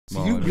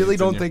So you really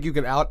don't think you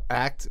could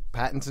out-act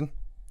Pattinson?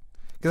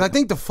 Because I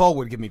think Defoe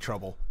would give me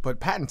trouble,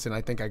 but Pattinson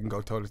I think I can go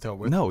toe-to-toe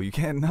with. No, you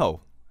can't.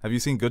 No. Have you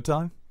seen Good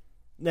Time?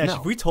 Nash, No.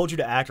 if we told you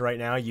to act right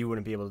now, you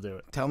wouldn't be able to do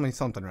it. Tell me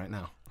something right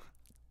now.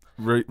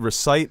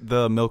 Recite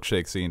the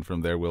milkshake scene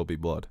from There Will Be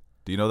Blood.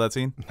 Do you know that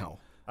scene? No.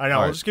 I know. All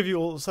We'll right. just give you.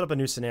 We'll set up a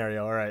new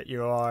scenario. All right,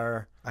 you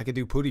are. I could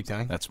do Pootie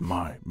Tang. That's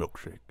my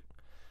milkshake.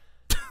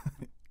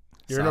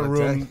 You're in a Solid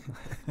room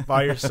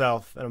by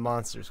yourself, and a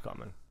monster's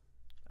coming.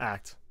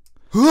 Act.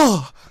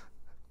 Oh,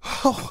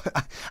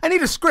 I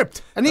need a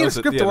script. I need a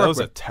script to work That was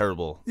with. a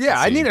terrible Yeah,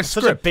 I scene. need a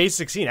Such a script.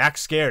 basic scene. Act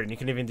scared, and you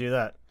can even do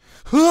that.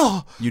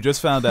 You just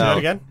found Do that out.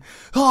 again.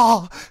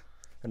 Oh,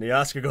 And the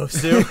Oscar goes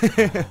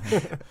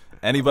to.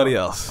 Anybody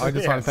else? I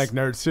just want to Yes. thank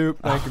Nerd Soup.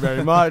 Thank you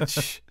very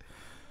much.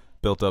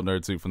 Built up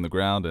Nerd Soup from the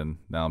ground, and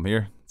now I'm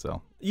here.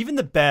 So Even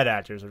the bad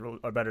actors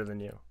are better than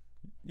you.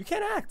 You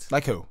can't act.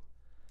 Like who?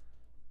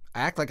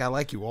 Act like I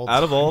like you all the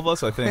out of all of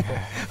us, I think.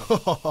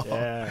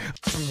 Yeah.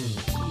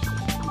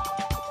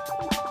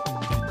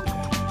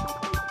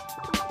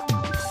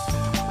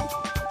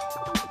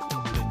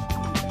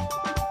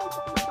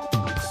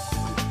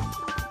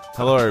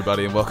 Hello,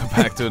 everybody, and welcome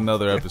back to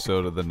another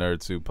episode of the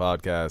Nerd Soup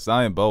Podcast.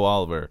 I am Bo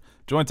Oliver,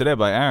 joined today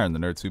by Aaron, the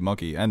Nerd Soup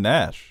Monkey, and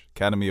Nash,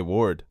 Academy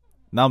Award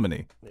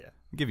nominee. Yeah.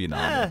 I'll give you a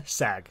nominee.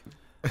 SAG.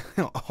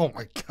 Oh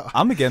my god.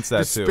 I'm against that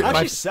Just too. spit my-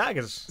 Actually, SAG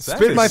is SAG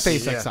Spit in my is-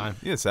 face yeah. next time.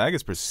 Yeah, SAG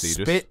is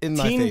prestigious. Spit in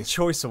my Teen face.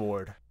 Choice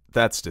Award.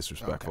 That's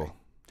disrespectful. Okay.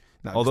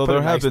 No, Although just put there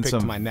a have nice been pick to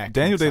some. my neck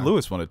Daniel next time.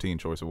 Day-Lewis won a Teen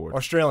Choice Award.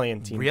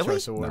 Australian Teen Really?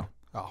 Choice Award.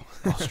 Oh.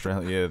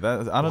 Australia, yeah.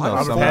 That, I don't Why? know.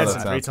 Robert Some of Pattinson, that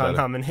sounds three-time better.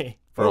 nominee.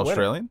 For a winner.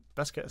 Australian?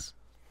 Best Kiss.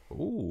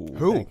 Ooh.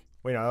 Who?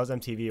 Wait, no, that was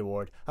MTV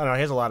Award. I don't know.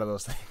 He has a lot of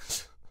those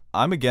things.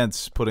 I'm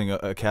against putting an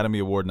Academy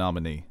Award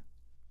nominee.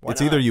 Why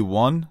It's not? either you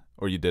won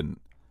or you didn't.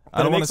 I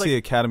But don't it want to makes, see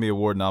Academy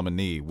Award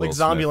nominee Will Like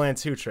Smith. Zombieland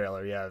 2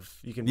 trailer.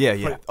 You can. Yeah, put-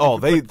 yeah. you Oh,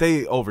 can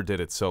they overdid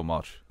it so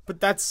much. But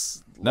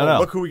that's. No, well, no.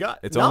 Look who we got.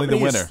 It's only the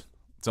Nominees- winner.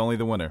 It's only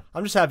the winner.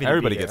 I'm just happy to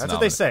Everybody be here. gets That's what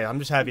they nominated. say. I'm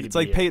just happy to It's be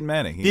like here. Peyton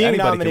Manning. Being Anybody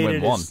can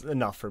nominated win one. is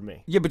enough for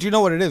me. Yeah, but you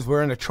know what it is?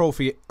 We're in a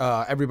trophy.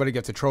 Everybody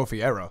gets a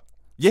trophy era.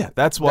 Yeah,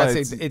 that's why.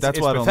 That's- That's, it's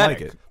why I don't like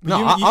pathetic. it. No,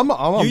 You- I'm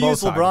on You both use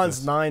sides of LeBron's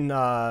this.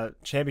 9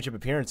 championship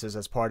appearances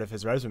as part of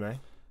his resume.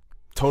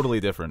 Totally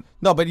different.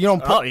 No, but you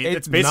don't Oh, put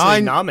it's basically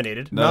 9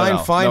 nominated. No, no,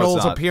 no, finals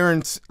it's not.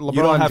 appearance. LeBron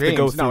You don't have James. to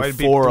go No, through it'd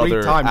be 4 other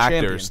three-time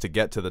actors champion. to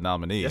get to the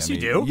nominee. Yes, I you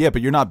mean, do. Yeah,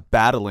 but you're not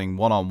battling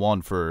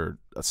one-on-one for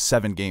a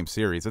 7-game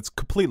series. It's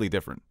completely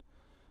different.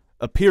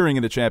 Appearing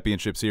in a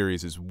championship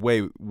series is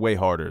way, way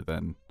harder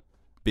than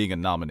being a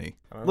nominee.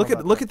 Look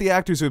at the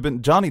actors who have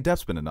been. Johnny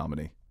Depp's been a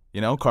nominee.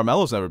 You know,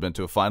 Carmelo's never been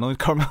to a final, and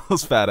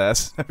Carmelo's fat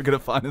ass never gonna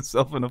find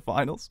himself in the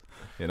finals.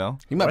 You know,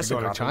 He might be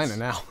Western going to Conference.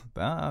 China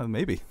now.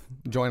 Maybe.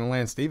 Joining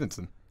Lance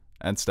Stevenson.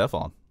 And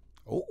Stefan.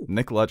 Oh,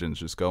 Nick Legends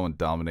just go and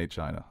dominate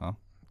China, huh?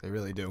 they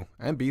really do.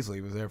 And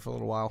Beasley was there for a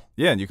little while.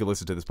 Yeah, and you can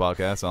listen to this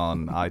podcast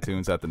on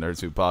iTunes at the Nerd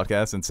Soup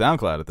Podcast and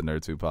SoundCloud at the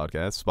Nerd Soup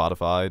Podcast,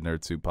 Spotify,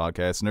 Nerd Soup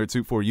Podcast,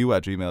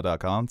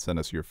 nerdsoupforyou@gmail.com. Send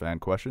us your fan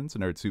questions,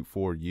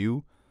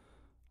 nerdsoupforyou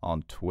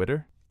on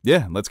Twitter.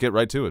 Yeah, let's get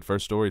right to it.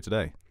 First story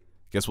today.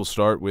 Guess we'll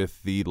start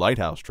with the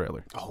Lighthouse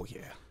trailer. Oh,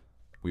 yeah.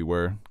 We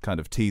were kind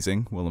of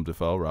teasing Willem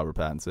Dafoe, Robert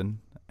Pattinson,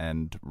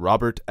 and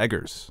Robert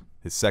Eggers,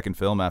 his second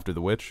film after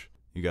The Witch.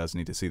 You guys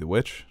need to see The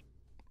Witch,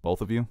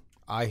 both of you.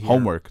 I hear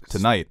Homework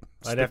tonight.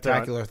 I'd have to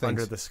Spectacular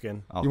under things. the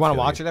skin. I'll You want to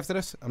kill watch it after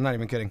this? I'm not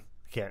even kidding.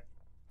 I can't.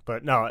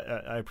 But no,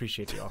 I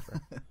appreciate the offer.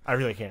 I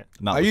really can't.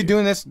 Not Are with you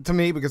doing this to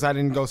me because I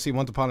didn't go see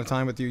Once Upon a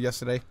Time with you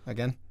yesterday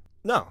again?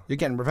 No. You're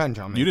getting revenge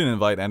on me. You didn't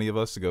invite any of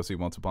us to go see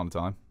Once Upon a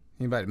Time?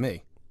 You invited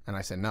me, and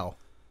I said no.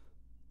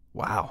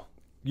 Wow.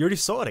 You already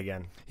saw it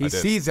again. He I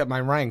did. sees that my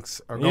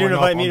ranks are You going didn't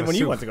up invite on me the when you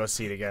soup. went to go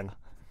see it again.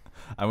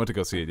 I went to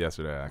go see it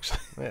yesterday, actually.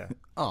 Yeah.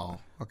 Oh,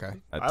 okay.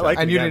 At I 10. like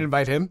And you again. didn't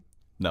invite him?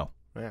 No.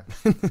 Yeah.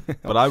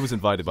 But I was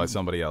invited by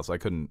somebody else. I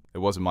couldn't. It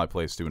wasn't my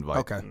place to invite.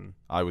 Okay.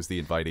 I was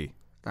the invitee.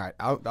 All right.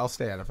 I'll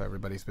stay out of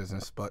everybody's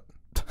business, but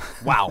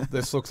wow,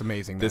 this looks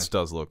amazing. Man. This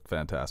does look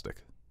fantastic.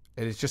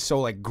 It is just so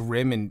like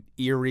grim and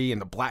eerie, and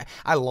the black.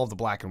 I love the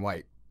black and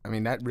white. I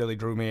mean, that really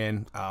drew me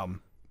in.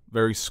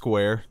 Very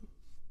square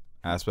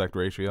aspect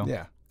ratio.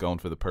 Yeah. Going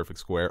for the perfect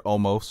square.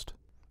 Almost.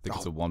 I think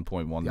it's a The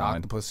 1.19.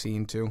 octopus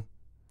scene too.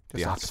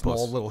 Just The a octopus.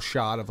 small little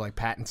shot of like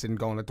Pattinson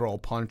going to throw a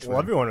punch. Well,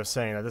 everyone was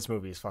saying that this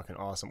movie is fucking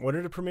awesome. When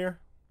did it premiere?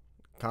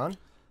 Con?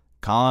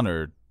 Cannes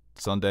or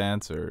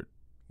Sundance or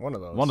One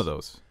of those. one of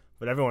those.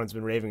 But everyone's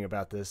been raving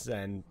about this,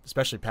 and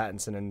especially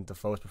Pattinson and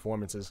Defoe's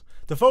performances.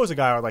 Defoe's a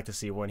guy I'd like to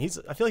see win.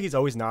 I feel like he's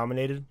always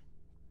nominated,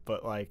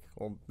 but like,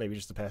 well, maybe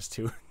just the past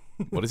 2.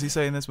 What does he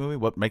say in this movie?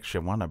 What makes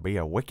you want to be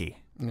a wiki?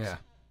 Yeah.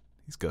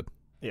 He's good.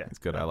 Yeah. He's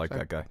good. I like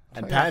that guy.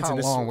 And Tell you Pattinson how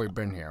is long we've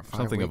been here? 5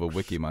 Something of a weeks.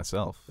 wiki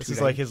myself. This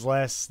is like his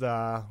last.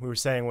 We were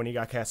saying when he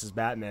got cast as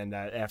Batman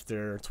that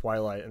after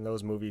Twilight and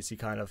those movies, he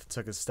kind of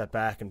took a step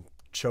back and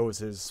chose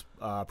his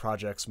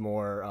projects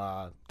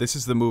more. This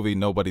is the movie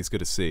nobody's going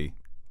to see,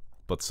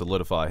 but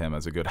solidify him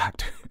as a good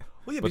actor.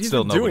 Well, yeah, but but he's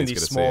still been doing nobody's these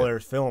gonna see smaller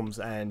films,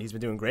 and he's been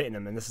doing great in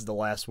them. And this is the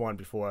last one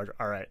before.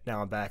 All right,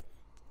 now I'm back.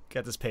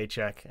 Get this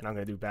paycheck, and I'm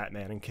gonna do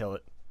Batman and kill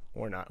it,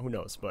 or not. Who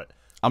knows? But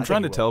I'm think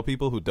trying he to will. tell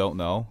people who don't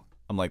know.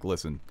 I'm like,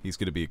 listen, he's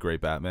going to be a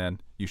great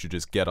Batman. You should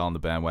just get on the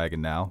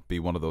bandwagon now. Be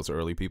one of those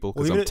early people.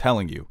 Because Well,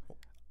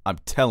 I'm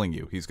telling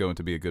you, he's going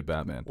to be a good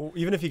Batman. Well,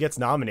 even if he gets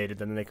nominated,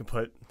 then they can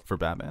put For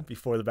Batman?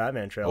 before the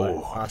Batman trailer,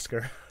 Oh.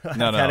 Oscar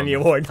No, Academy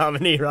Award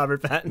nominee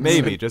Robert Pattinson.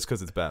 Maybe, just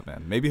because it's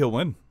Batman. Maybe he'll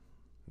win.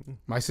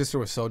 My sister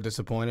was so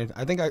disappointed.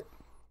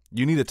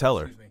 You need to tell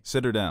her.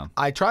 Sit her down.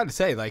 I tried to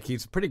say like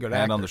he's a pretty good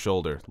Hand actor on the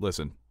shoulder.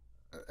 Listen.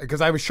 because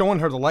I was showing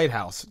her the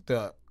Lighthouse,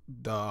 the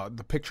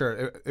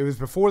picture. It was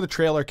before the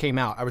trailer came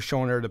out. I was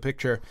showing her the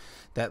picture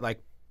that like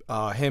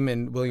him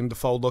and William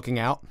Dafoe looking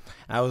out.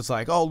 And I was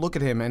like, oh, look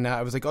at him. And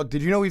I was like, oh,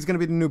 did you know he's going to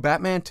be the new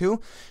Batman too?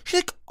 She's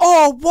like,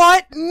 oh,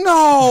 what?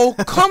 No,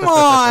 come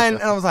on.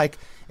 And I was like,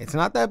 it's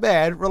not that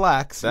bad.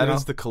 Relax. That you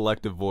is know? the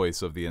collective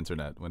voice of the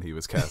internet when he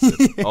was casted.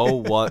 Oh,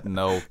 what?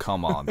 No,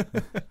 come on.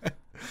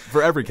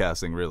 For every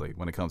casting, really,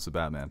 when it comes to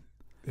Batman.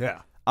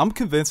 Yeah. I'm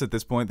convinced at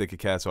this point they could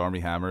cast Armie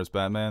Hammer as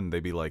Batman.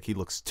 They'd be like, he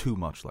looks too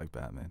much like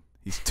Batman.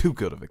 He's too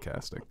good of a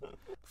casting.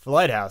 For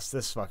Lighthouse,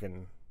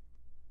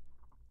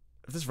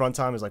 if this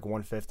runtime is like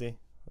 150,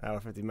 hour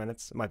 50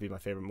 minutes, it might be my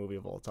favorite movie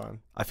of all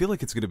time. I feel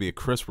like it's going to be a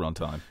crisp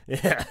runtime.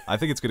 Yeah. I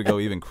think it's going to go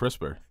even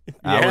crisper.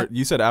 Yeah.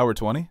 You said hour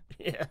 20?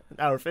 Yeah.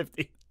 Hour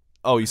 50.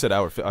 Oh, you said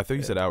hour. I thought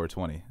you said hour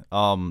 20.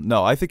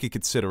 No, I think it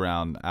could sit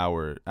around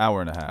hour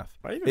and a half.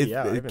 Might even It, be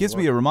hour, it even gives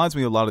more. me. It reminds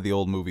me of a lot of the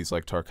old movies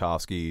like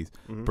Tarkovsky,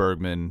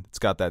 Bergman. It's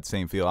got that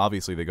same feel.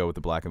 Obviously, they go with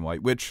the black and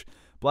white, which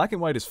black and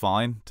white is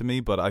fine to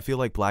me. But I feel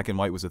like black and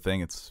white was a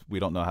thing. We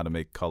don't know how to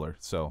make color,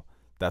 so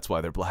that's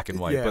why they're black and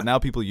white. Yeah. But now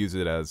people use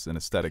it as an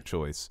aesthetic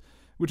choice,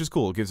 which is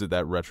cool. It gives it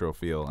that retro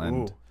feel.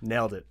 And Ooh,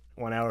 nailed it.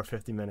 1 hour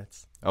 50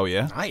 minutes. oh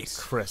yeah, Nice.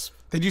 Crisp.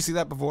 Did you see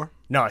that before?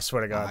 No, I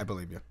swear to God. I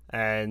believe you.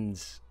 And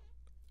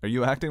are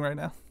you acting right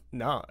now?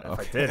 no, if I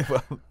Okay. did,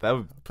 Well, that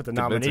would put the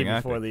convincing nominee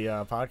before acting.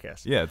 the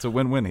podcast. Yeah, it's a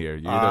win-win here.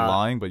 You're either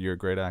lying, but you're a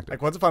great actor.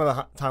 Like Once Upon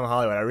a Time in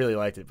Hollywood, I really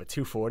liked it, but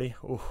 240,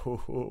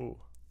 ooh.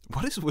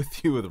 What is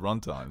with you with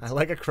runtimes? I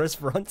like a crisp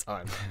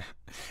runtime.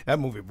 That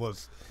movie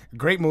was a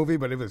great movie,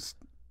 but it was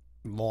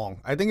long.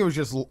 I think it was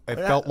just it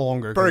Yeah. felt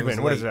longer. 'cause it was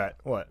Bergman, what is late. that?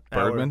 What?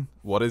 Bergman?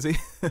 What is he?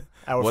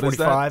 Hour What is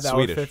that? 45, hour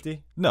Swedish.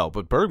 50? No,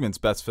 but Bergman's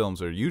best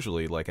films are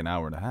usually like an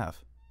hour and a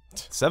half.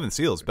 Seven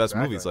Seals' best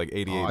Exactly. movie's like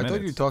 88 Oh, I minutes. thought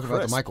you were talking about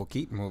the Crisp. Michael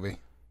Keaton movie.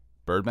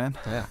 Birdman?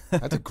 Yeah,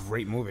 that's a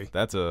great movie.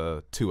 That's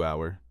a 2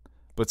 hour.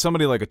 But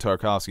somebody like a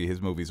Tarkovsky,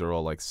 his movies are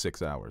all like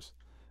 6 hours.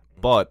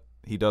 But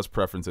he does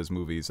preference his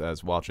movies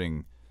as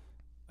watching,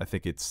 I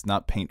think it's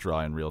not paint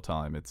dry in real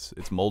time. It's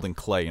molding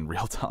clay in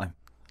real time.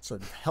 It's a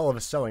hell of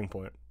a selling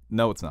point.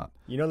 No, it's not.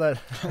 You know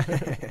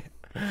that?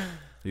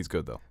 He's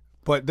good though.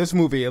 But this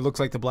movie, it looks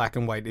like the black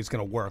and white is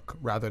going to work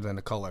rather than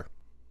the color.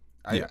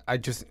 Yeah. I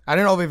don't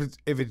know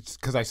if it's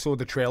because I saw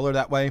the trailer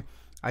that way.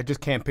 I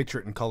just can't picture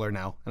it in color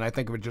now, and I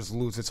think it would just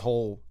lose the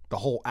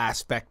whole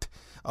aspect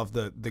of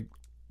the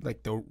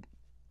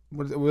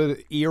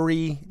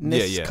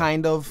eeriness Yeah.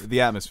 kind of.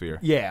 The atmosphere.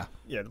 Yeah,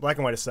 Yeah, the black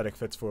and white aesthetic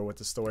fits for what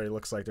the story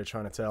looks like they're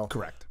trying to tell.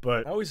 correct.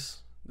 But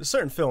there's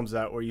certain films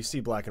that where you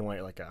see black and white,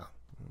 you're like,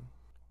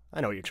 I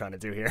know what you're trying to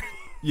do here.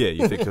 Yeah,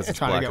 you think because it's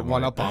Trying black to get and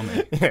one white. up on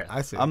me. Yeah.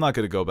 I see. I'm not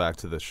going to go back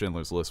to the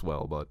Schindler's List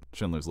but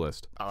Schindler's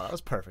List. Oh, that was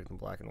perfect in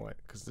black and white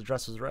because the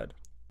dress was red.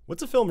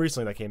 What's a film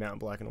recently that came out in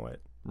black and white?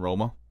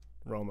 Roma.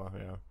 Roma,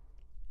 yeah.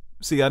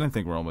 See, I didn't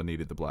think Roma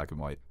needed the black and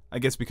white. I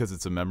guess because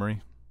it's a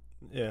memory.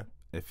 Yeah.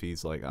 If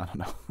he's like, I don't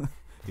know,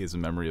 he has a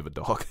memory of a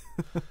dog.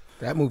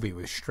 That movie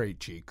was straight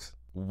cheeks.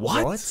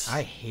 What?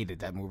 I hated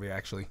that movie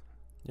actually.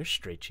 You're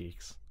straight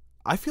cheeks.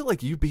 I feel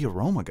like you'd be a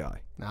Roma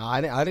guy. No,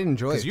 I didn't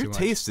enjoy it Because too your much.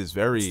 taste is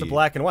very... It's the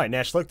black and white.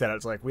 Nash looked at it.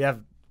 It's like, we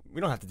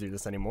don't have to do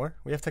this anymore.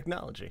 We have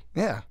technology.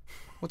 Yeah,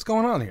 what's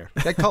going on here?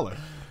 That color.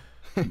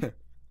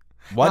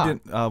 Why Nah.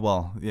 didn't...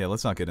 well, yeah,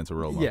 let's not get into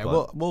Roma. Yeah,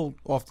 but we'll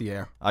off the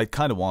air, I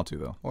kind of want to,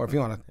 though. or if you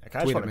want I to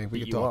kinda tweet just at me, wanna we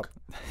beat can you talk.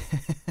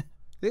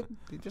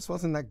 It just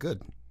wasn't that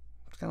good.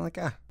 It's kind of like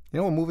you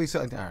know what movies?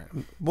 All right,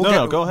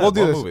 No, go ahead. We'll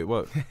do What this. movie?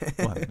 What?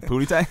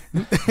 Pootie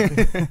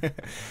Tang?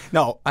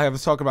 No, I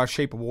was talking about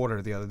Shape of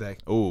Water the other day,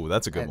 Oh,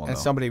 that's a good one, and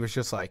though. somebody was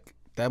just like,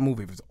 "That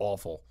movie was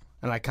awful,"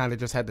 and I kind of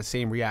just had the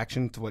same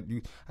reaction to what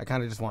you. I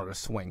kind of just wanted to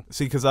swing.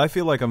 See, because I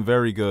feel like I'm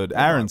very good.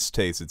 Aaron's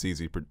taste, it's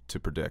easy to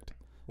predict.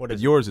 What But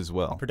is yours as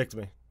well. Predict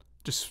me.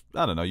 Just,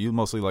 I don't know, you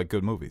mostly like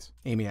good movies.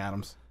 Amy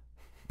Adams.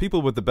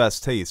 People with the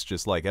best taste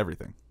just like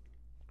everything.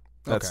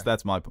 Okay.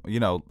 That's my,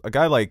 a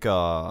guy like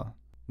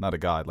not a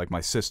guy like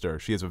my sister.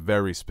 She has a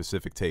very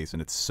specific taste,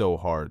 and it's so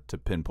hard to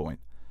pinpoint.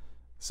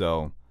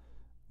 So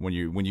when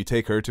you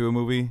take her to a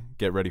movie,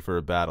 get ready for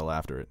a battle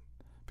after it,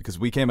 because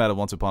we came out of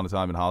Once Upon a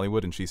Time in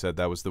Hollywood, and she said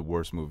that was the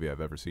worst movie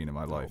I've ever seen in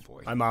my life. Oh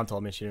boy. My mom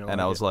told me she didn't like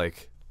And it. I was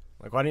like,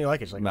 Why didn't you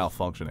like it? She's like,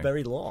 malfunctioning.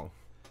 very long.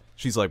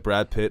 She's like,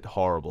 Brad Pitt,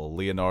 horrible.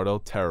 Leonardo,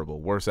 terrible.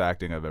 Worst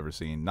acting I've ever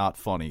seen. Not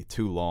funny.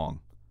 Too long.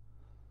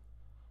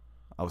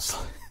 I was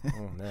like,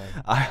 Oh, man.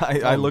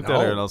 I looked at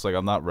her no. and I was like,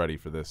 I'm not ready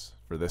for this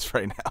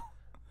right now.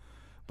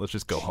 Let's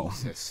just go home.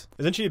 Jesus.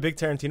 Isn't she a big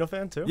Tarantino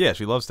fan, too? Yeah,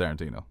 she loves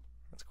Tarantino.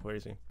 That's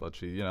crazy. But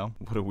she,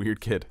 what a weird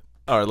kid.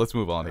 All right, let's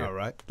move on here. All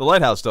right. The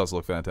Lighthouse does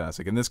look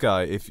fantastic, and this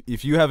guy,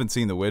 if you haven't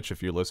seen The Witch,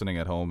 if you're listening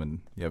at home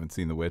and you haven't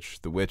seen The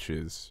Witch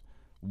is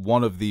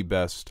one of the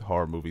best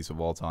horror movies of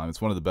all time.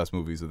 It's one of the best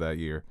movies of that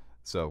year.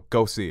 So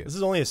go see it. This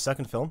is only his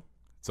second film.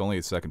 It's only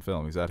his second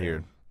film. He's out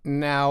here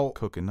Now,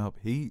 cooking up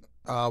heat.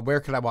 where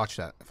could I watch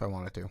that if I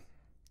wanted to?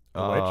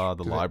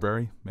 The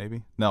library,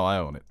 maybe. No, I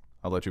own it.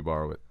 I'll let you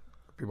borrow it.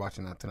 Be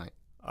watching that tonight.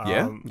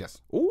 Yeah?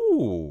 Yes.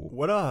 Ooh.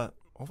 What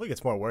hopefully he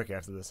gets more work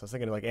after this. I was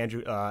thinking like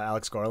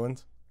Alex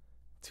Garland.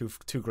 Two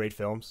great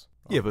films.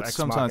 Yeah, but Ex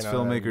sometimes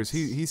Machina filmmakers,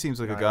 and he seems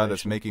like a guy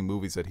that's making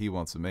movies that he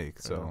wants to make.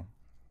 So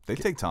they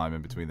take time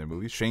in between their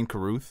movies. Shane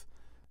Carruth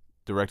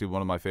directed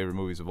one of my favorite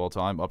movies of all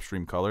time,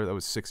 Upstream Color. That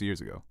was 6 years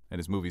ago. And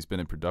his movie's been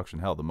in production.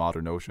 Hell, The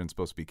Modern Ocean. It's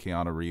supposed to be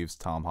Keanu Reeves,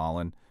 Tom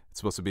Holland. It's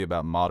supposed to be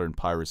about modern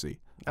piracy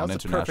on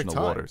international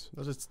waters.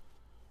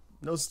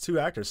 Those two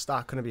actors'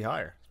 stock couldn't be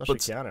higher, especially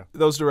Keanu.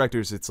 Those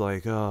directors, it's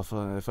like, oh,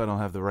 if I don't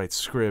have the right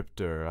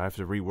script or I have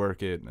to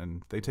rework it,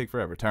 and they take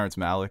forever. Terrence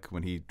Malick,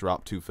 when he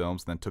dropped 2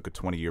 films, then took a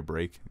 20-year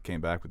break,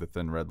 came back with A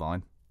Thin Red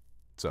Line.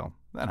 So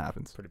that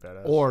happens. Pretty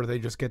badass. Or they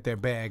just get their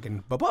bag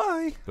and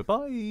bye-bye.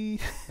 Bye-bye.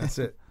 That's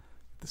it.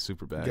 The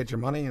super bag. Get your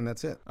money and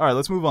that's it. All right,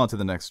 let's move on to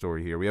the next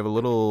story here. We have a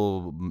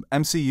little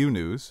MCU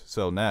news.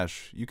 So,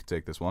 Nash, you can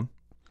take this one.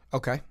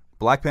 Okay.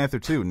 Black Panther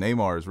 2,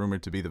 Namor is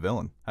rumored to be the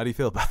villain. How do you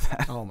feel about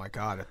that? Oh, my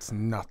God. It's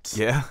nuts.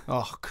 Yeah?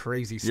 Oh,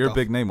 crazy stuff. You're a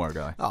big Namor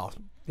guy. Oh,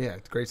 yeah.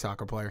 Great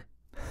soccer player.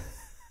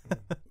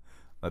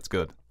 That's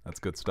good. That's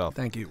good stuff.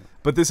 Thank you.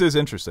 But this is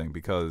interesting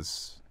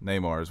because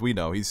Namor, as we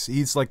know,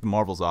 he's like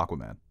Marvel's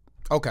Aquaman.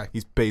 Okay.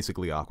 He's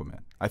basically Aquaman.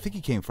 I think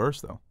he came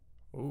first, though.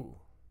 Ooh.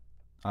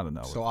 I don't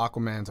know. So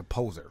Aquaman's a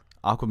poser.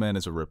 Aquaman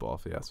is a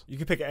ripoff, yes. You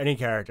could pick any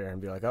character and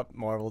be like, oh,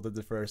 Marvel did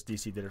it first,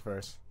 DC did it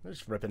first. They're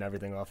just ripping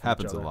everything off.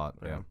 Happens each other. a lot,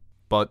 yeah.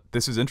 But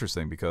this is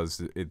interesting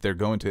because they're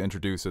going to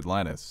introduce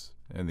Atlantis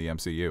in the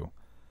MCU.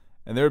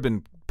 And there have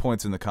been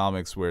points in the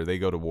comics where they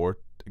go to war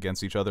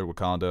against each other,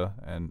 Wakanda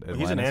and Atlantis.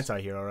 He's an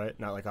anti-hero, right?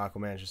 Not like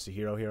Aquaman, just a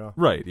hero.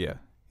 Right, yeah.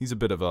 He's a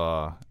bit of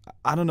a...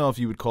 I don't know if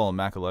you would call him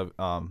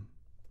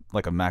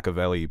like a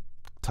Machiavelli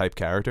type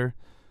character,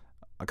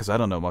 because I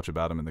don't know much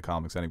about him in the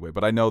comics anyway.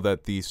 But I know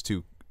that these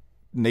two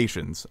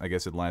nations, I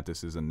guess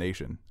Atlantis is a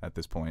nation at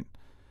this point,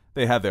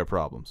 they have their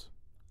problems.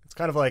 It's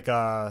kind of like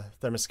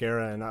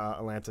Themyscira and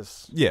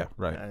Atlantis. Yeah,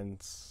 right.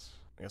 And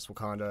I guess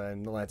Wakanda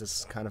and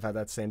Atlantis kind of had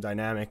that same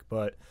dynamic.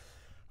 But,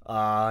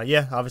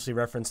 yeah, obviously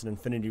referenced in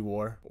Infinity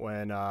War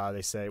when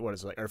they say, what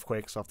is it, like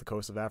earthquakes off the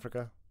coast of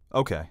Africa?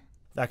 Okay.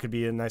 That could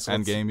be a nice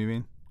little... Endgame, you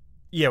mean?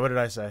 Yeah, what did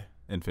I say?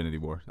 Infinity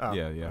War. Oh,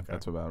 yeah, okay.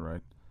 That's about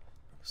right.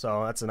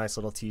 So that's a nice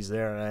little tease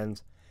there.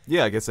 And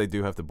yeah, I guess they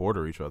do have to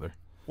border each other.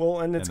 Well,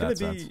 and it's going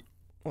to be, sense.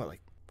 what,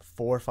 like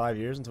 4 or 5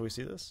 years until we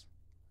see this?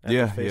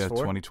 Phase 4?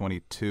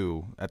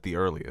 2022 at the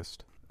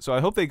earliest. So I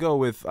hope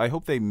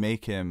they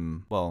make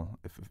him, well,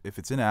 if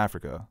it's in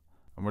Africa,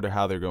 I wonder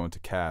how they're going to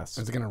cast.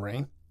 Is it going to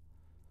rain?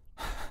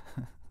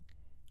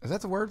 Is that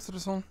the words to the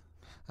song?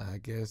 I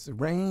guess it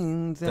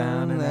rains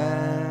down in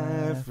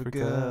Africa.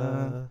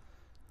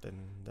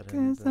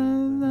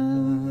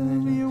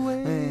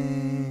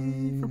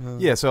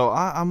 Yeah, so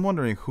I'm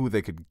wondering who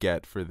they could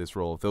get for this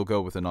role. If they'll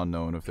go with an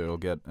unknown, if they'll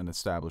get an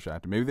established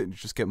actor. Maybe they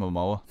just get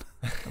Momoa.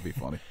 That'd be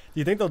funny. Do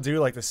you think they'll do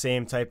like the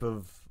same type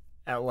of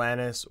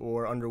Atlantis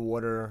or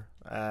underwater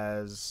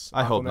as Aquaman?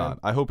 I hope not.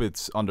 I hope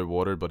it's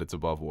underwater, but it's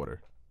above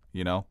water.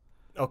 You know?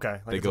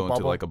 Okay. Like they go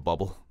into like a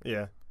bubble.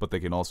 Yeah. But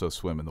they can also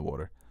swim in the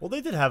water. Well,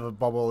 they did have a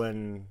bubble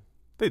in...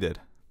 They did.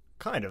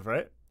 Kind of,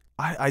 right?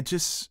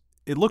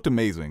 It looked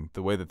amazing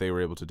the way that they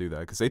were able to do that,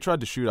 because they tried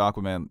to shoot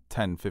Aquaman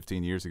 10,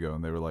 15 years ago,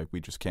 and they were like, we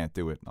just can't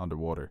do it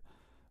underwater.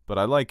 But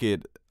I like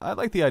it. I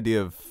like the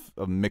idea of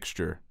a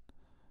mixture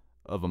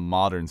of a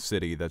modern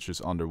city that's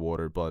just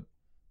underwater, but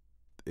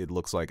it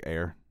looks like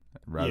air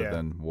rather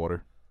than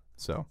water.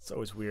 So it's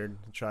always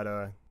weird to try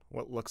to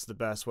what looks the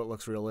best, what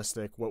looks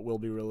realistic, what will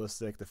be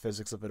realistic, the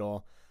physics of it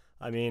all.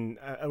 I mean,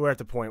 we're at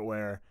the point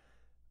where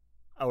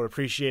I would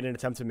appreciate an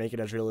attempt to make it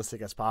as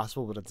realistic as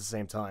possible, but at the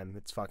same time,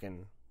 it's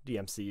fucking the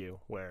MCU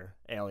where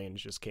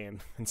aliens just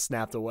came and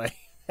snapped away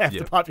half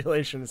the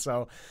population.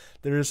 So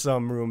there is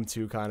some room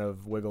to kind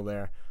of wiggle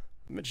there.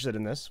 I'm interested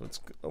in this.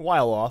 It's a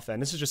while off,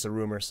 and this is just a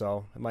rumor,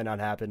 so it might not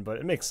happen, but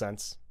it makes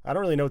sense. I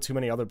don't really know too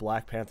many other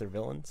Black Panther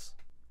villains.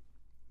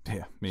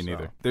 Yeah, me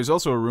neither. There's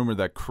also a rumor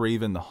that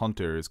Kraven the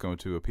Hunter is going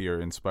to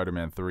appear in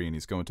Spider-Man 3, and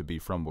he's going to be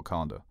from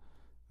Wakanda.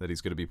 That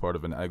he's going to be part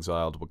of an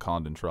exiled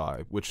Wakandan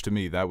tribe, which to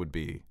me, that would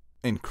be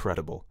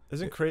incredible.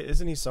 Isn't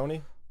he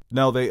Sony?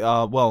 No,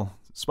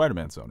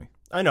 Spider-Man Sony.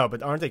 I know,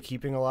 but aren't they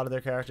keeping a lot of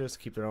their characters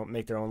to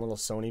make their own little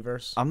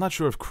Sony-verse? I'm not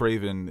sure if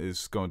Kraven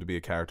is going to be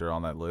a character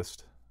on that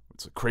list.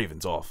 It's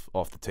Kraven's off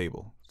the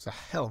table. It's a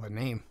hell of a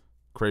name.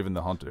 Kraven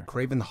the Hunter.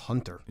 Kraven the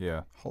Hunter.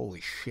 Yeah.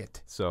 Holy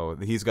shit. So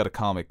he's got a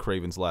comic,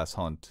 Kraven's Last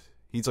Hunt.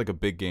 He's like a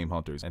big game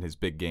hunter, and his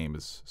big game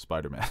is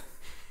Spider-Man,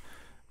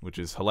 which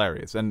is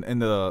hilarious. And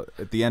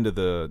at the end of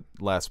the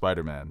last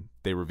Spider-Man,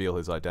 they reveal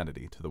his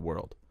identity to the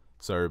world.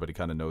 So everybody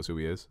kind of knows who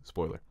he is.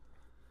 Spoiler.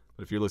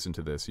 But if you're listening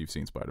to this, you've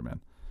seen Spider-Man.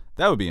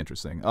 That would be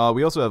interesting.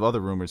 We also have other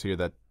rumors here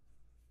that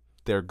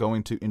they're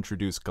going to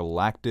introduce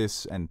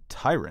Galactus and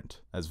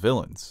Tyrant as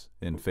villains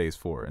in Phase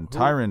 4. And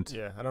Tyrant,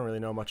 Yeah, I don't really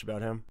know much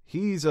about him.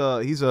 he's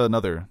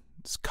another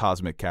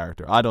cosmic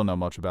character. I don't know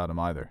much about him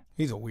either.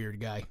 He's a weird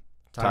guy.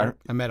 Tyrant?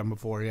 I met him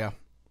before, yeah.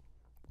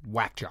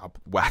 Whack job.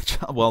 Whack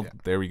job. Well,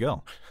 there we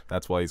go.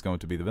 That's why he's going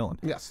to be the villain.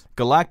 Yes.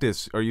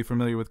 Galactus, are you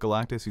familiar with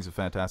Galactus? He's a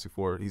Fantastic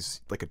Four.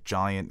 He's like a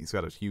giant. He's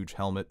got a huge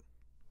helmet.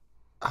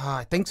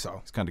 I think so.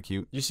 He's kind of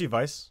cute. Did you see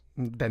Vice?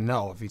 Then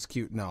no, if he's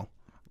cute, no.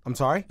 I'm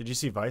sorry? Did you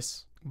see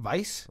Vice?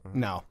 Vice?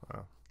 No.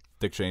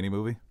 Dick Cheney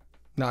movie?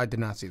 No, I did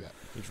not see that.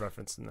 Huge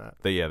reference in that.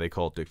 They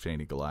call Dick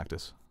Cheney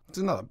Galactus. It's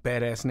another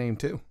badass name,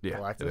 too. Yeah,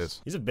 Galactus? it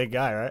is. He's a big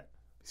guy, right?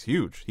 He's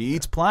huge. He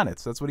eats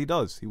planets. That's what he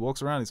does. He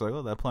walks around. He's like,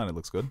 oh, that planet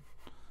looks good.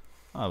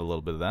 I'll have a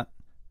little bit of that.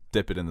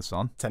 Dip it in the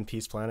sun.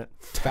 10-piece planet.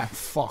 Fat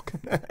fuck.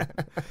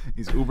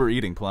 He's Uber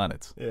eating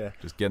planets. Yeah.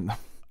 Just getting them.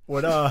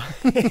 What,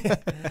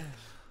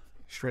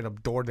 Straight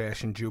up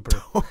DoorDash in Jupiter.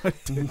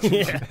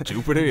 yeah.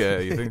 Jupiter, yeah.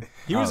 You think?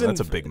 He was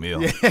that's in- a big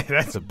meal. Yeah,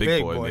 That's a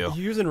big boy meal.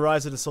 He was in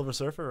Rise of the Silver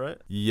Surfer, right?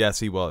 Yes,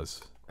 he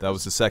was. That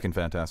was the second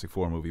Fantastic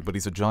Four movie, but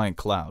he's a giant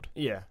cloud.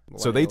 Yeah.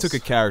 So they took a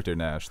character,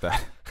 Nash,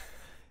 that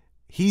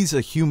he's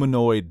a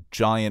humanoid,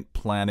 giant,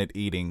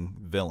 planet-eating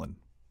villain.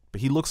 But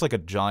he looks like a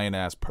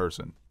giant-ass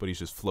person, but he's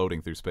just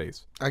floating through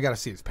space. I gotta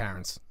see his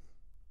parents.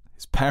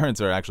 His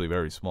parents are actually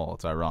very small.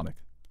 It's ironic.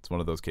 It's one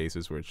of those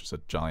cases where it's just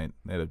a giant,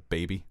 they had a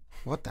baby.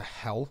 What the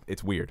hell?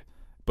 It's weird.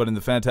 But in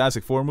the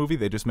Fantastic Four movie,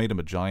 they just made him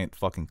a giant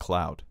fucking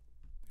cloud.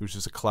 He was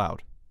just a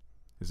cloud.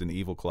 He was an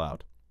evil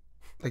cloud.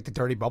 Like the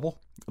dirty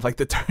bubble? Like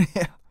the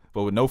yeah,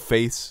 but with no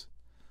face.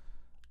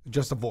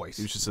 Just a voice.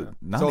 He was just a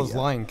So is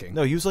Lion King.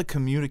 No, he was like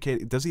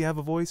communicating. Does he have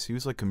a voice? He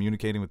was like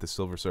communicating with the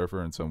Silver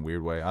Surfer in some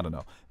weird way. I don't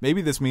know.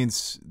 Maybe this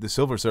means the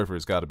Silver Surfer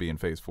has got to be in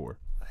Phase 4.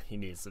 He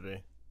needs to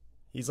be.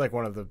 He's like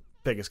one of the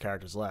biggest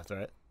characters left,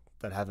 right?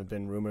 That haven't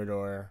been rumored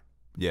or...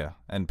 Yeah,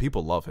 and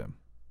people love him.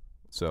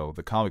 So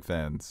the comic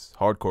fans,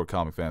 hardcore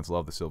comic fans,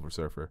 love the Silver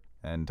Surfer.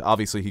 And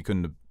obviously he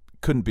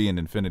couldn't be in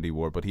Infinity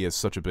War, but he has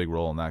such a big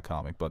role in that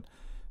comic. But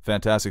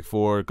Fantastic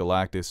Four,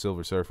 Galactus,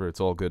 Silver Surfer, it's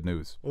all good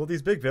news. Well,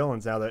 these big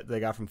villains now that they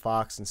got from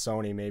Fox and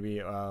Sony,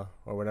 maybe, or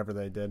whatever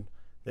they did.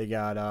 They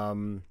got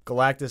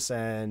Galactus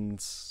and,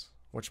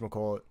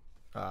 whatchamacallit,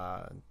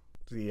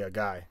 the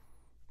guy,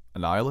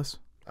 Annihilus?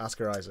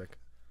 Oscar Isaac.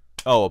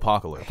 Oh,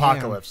 Apocalypse.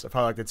 Apocalypse are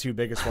probably like the two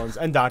biggest ones,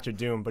 and Doctor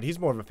Doom, but he's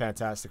more of a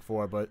Fantastic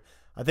Four. But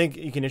I think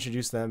you can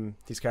introduce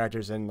these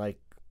characters in like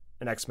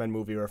an X-Men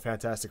movie or a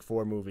Fantastic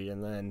Four movie,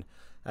 and then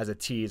as a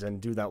tease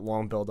and do that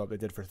long build-up they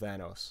did for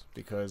Thanos,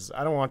 because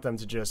I don't want them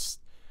to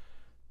just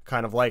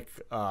kind of like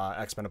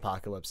X-Men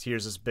Apocalypse.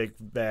 Here's this big,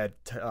 bad,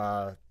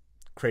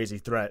 crazy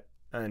threat,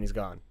 and then he's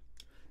gone.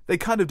 They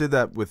kind of did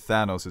that with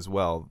Thanos as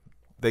well.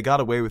 They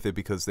got away with it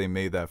because they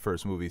made that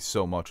first movie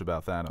so much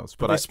about Thanos.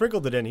 But they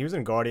sprinkled it in. He was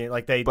in Guardian.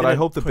 Like they. But I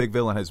hope the big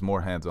villain has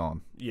more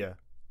hands-on. Yeah.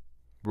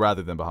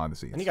 Rather than behind the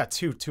scenes. And he got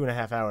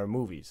 2.5 hour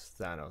movies,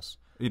 Thanos.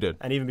 He did.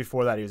 And even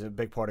before that, he was a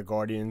big part of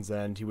Guardians,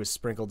 and he was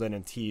sprinkled in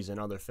and teased in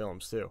other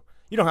films too.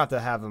 You don't have to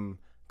have him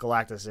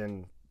Galactus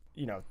in,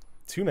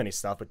 too many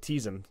stuff, but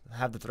tease him,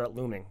 have the threat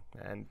looming,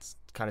 and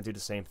kind of do the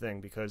same thing,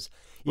 because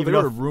there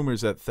were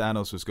rumors that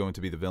Thanos was going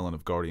to be the villain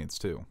of Guardians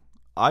too.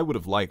 I would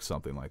have liked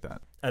something like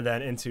that. And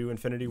then into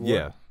Infinity War?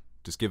 Yeah.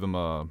 Just give him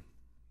a...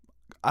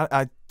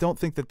 I don't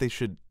think that they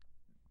should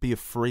be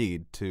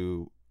afraid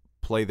to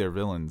play their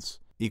villains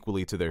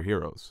equally to their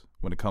heroes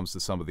when it comes to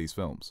some of these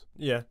films.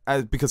 Yeah.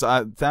 Because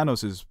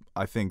Thanos is,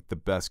 I think, the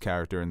best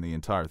character in the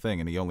entire thing,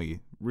 and he only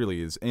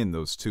really is in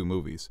those two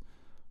movies.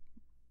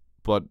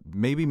 But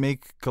maybe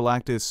make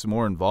Galactus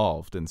more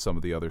involved in some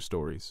of the other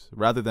stories,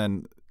 rather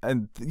than...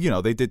 And,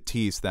 they did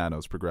tease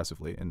Thanos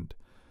progressively, and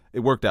it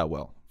worked out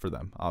well for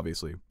them,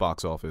 obviously.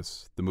 Box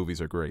office, the movies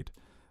are great.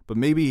 But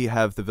maybe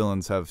have the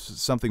villains have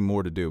something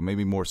more to do,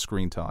 maybe more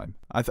screen time.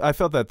 I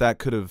felt that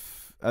could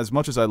have, as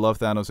much as I love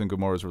Thanos and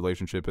Gamora's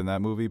relationship in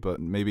that movie, but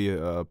maybe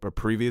a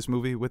previous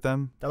movie with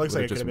them. That looks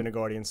like it could have been a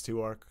Guardians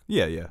 2 arc.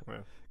 Yeah.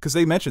 Because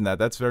they mentioned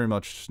that's very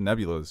much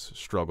Nebula's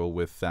struggle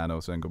with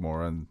Thanos and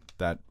Gamora and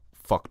that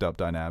fucked up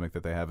dynamic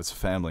that they have as a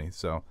family.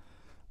 So,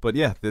 but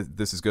yeah,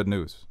 this is good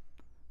news.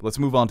 But let's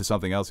move on to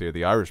something else here,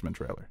 The Irishman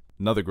trailer.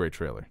 Another great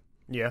trailer.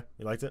 Yeah,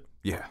 you liked it?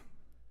 Yeah.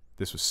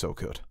 This was so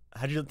good.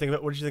 What did you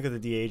think of the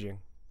de-aging?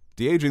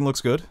 De-aging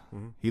looks good.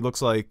 Mm-hmm. He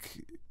looks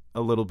like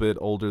a little bit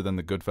older than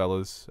the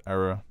Goodfellas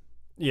era.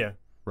 Yeah.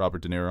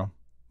 Robert De Niro.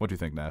 What do you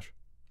think, Nash?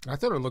 I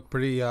thought it looked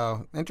pretty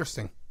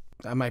interesting.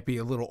 I might be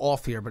a little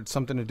off here, but it's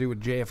something to do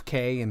with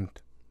JFK and...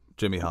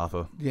 Jimmy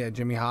Hoffa. Yeah,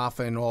 Jimmy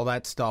Hoffa and all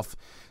that stuff.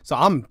 So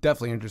I'm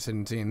definitely interested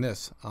in seeing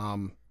this.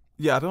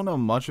 Yeah, I don't know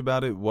much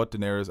about it. What De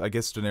Niro's... I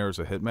guess De Niro's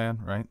a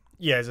hitman, right?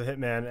 Yeah, he's a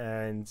hitman,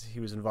 and he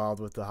was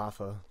involved with the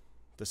Hoffa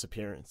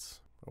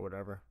disappearance or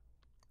whatever.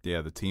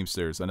 Yeah, the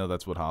Teamsters. I know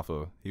that's what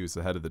Hoffa... He was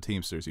the head of the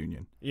Teamsters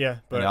Union. Yeah,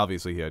 but... And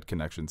obviously he had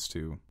connections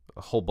to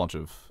a whole bunch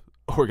of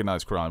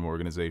organized crime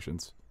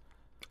organizations.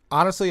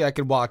 Honestly, I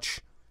could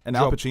watch... And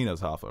Al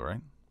Pacino's Hoffa,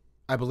 right?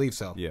 I believe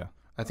so. Yeah.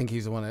 I think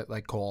he's the one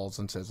that calls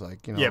and says yeah,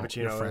 Pacino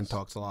your friend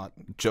talks a lot.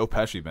 Joe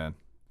Pesci, man.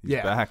 He's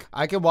back.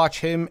 I could watch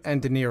him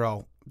and De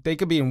Niro they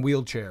could be in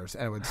wheelchairs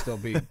and it would still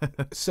be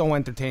so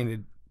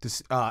entertaining.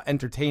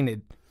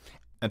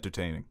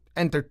 Entertaining.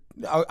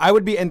 I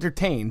would be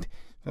entertained.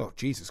 Oh,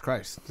 Jesus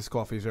Christ. This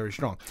coffee is very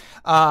strong.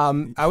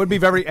 I would be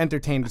very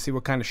entertained to see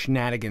what kind of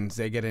shenanigans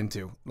they get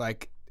into.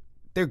 Like,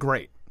 they're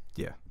great.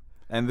 Yeah.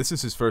 And this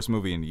is his first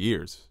movie in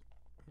years.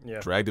 Yeah.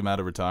 Dragged him out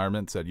of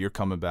retirement, said, "You're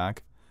coming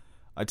back."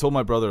 I told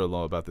my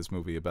brother-in-law about this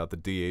movie, about the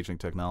de-aging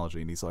technology,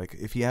 and he's like,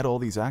 if he had all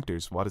these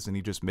actors, why doesn't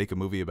he just make a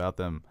movie about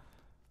them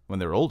when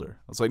they're older?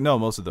 I was like, no,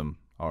 most of them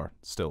are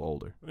still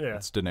older. Yeah.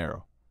 It's De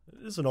Niro.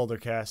 It's an older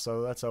cast,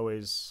 so that's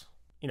always,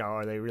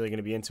 are they really going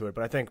to be into it?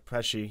 But I think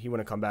Pesci, he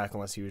wouldn't come back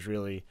unless he was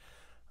really,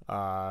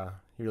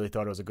 he really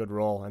thought it was a good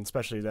role, and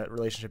especially that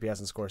relationship he has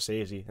in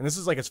Scorsese. And this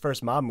is like his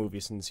first mob movie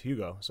since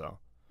Hugo, so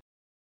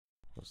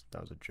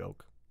that was a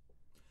joke.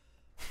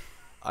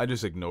 I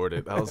just ignored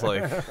it. I was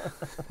like,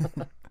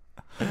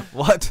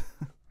 what?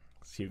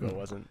 Hugo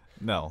wasn't.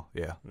 No,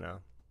 yeah. No.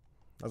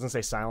 I was going to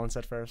say Silence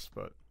at first,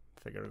 but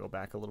I figured I'd go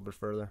back a little bit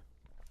further.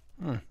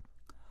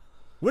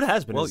 What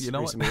has been his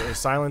recent movie?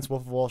 Silence,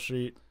 Wolf of Wall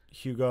Street,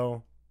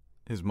 Hugo.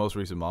 His most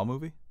recent mob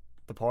movie?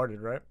 Departed,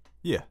 right?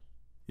 Yeah.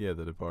 Yeah,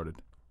 The Departed.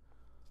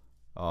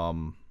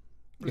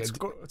 It's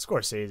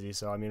Scorsese,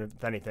 so, I mean,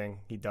 if anything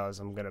he does,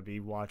 I'm going to be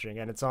watching.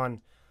 And it's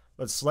on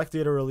a select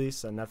theater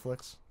release on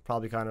Netflix.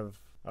 Probably kind of,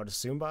 I would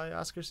assume, by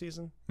Oscar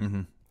season.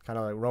 Mm-hmm. Kind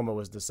of like Roma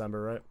was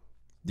December, right?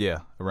 Yeah,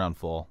 around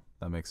fall.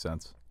 That makes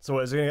sense. So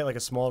is it going to get like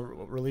a small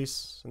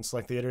release in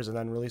select theaters and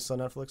then released on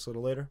Netflix a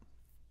little later?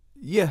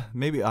 Yeah,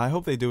 maybe. I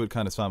hope they do it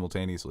kind of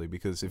simultaneously,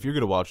 because if you're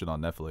going to watch it on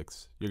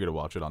Netflix, you're going to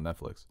watch it on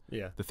Netflix.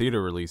 Yeah. The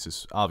theater release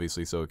is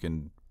obviously so it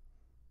can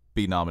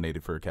be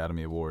nominated for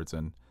Academy Awards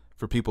and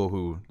for people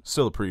who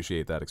still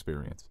appreciate that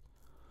experience.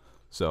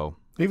 So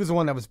He was the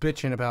one that was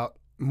bitching about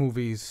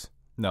movies.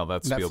 No,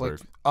 that's Netflix.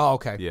 Spielberg. Oh,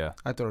 okay. Yeah.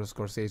 I thought it was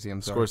Scorsese.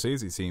 I'm sorry.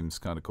 Scorsese seems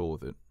kind of cool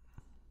with it.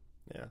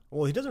 Yeah.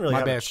 Well, he doesn't really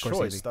have a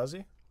choice, Scorsese. does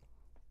he?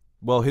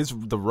 Well,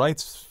 the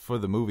rights for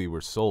the movie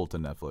were sold to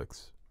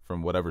Netflix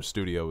from whatever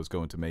studio was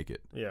going to make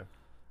it. Yeah.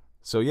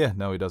 So, yeah,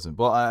 no, he doesn't.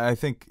 Well, I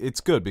think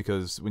it's good,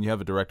 because when you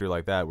have a director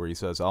like that where he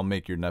says, I'll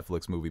make your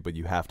Netflix movie, but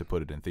you have to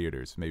put it in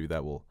theaters, maybe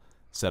that will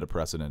set a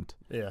precedent.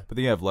 Yeah. But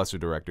then you have lesser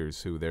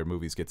directors who their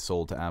movies get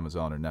sold to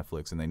Amazon or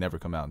Netflix and they never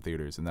come out in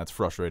theaters, and that's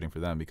frustrating for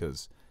them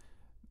because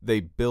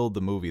they build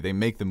the movie, they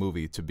make the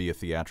movie to be a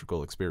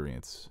theatrical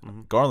experience.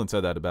 Mm-hmm. Garland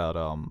said that about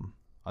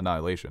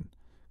Annihilation.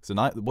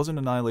 It wasn't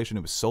Annihilation,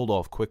 it was sold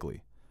off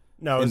quickly.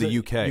 No, in the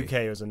UK. UK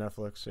it was a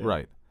Netflix. Yeah.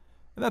 Right.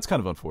 And that's kind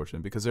of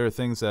unfortunate, because there are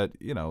things that,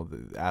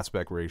 the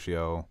aspect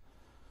ratio,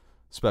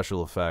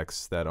 special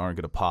effects that aren't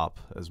going to pop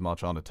as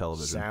much on a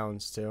television.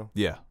 Sounds, too.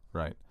 Yeah,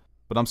 right.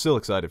 But I'm still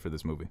excited for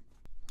this movie.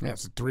 Yeah,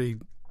 it's a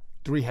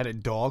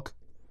three-headed dog,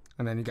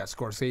 and then you got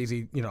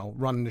Scorsese,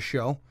 running the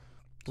show.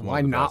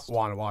 Why not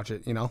want to watch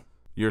it,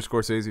 You're a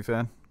Scorsese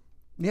fan?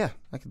 Yeah,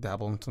 I could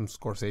dabble in some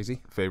Scorsese.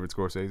 Favorite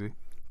Scorsese?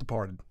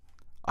 Departed.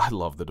 I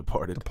love The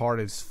Departed.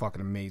 Departed is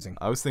fucking amazing.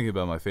 I was thinking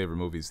about my favorite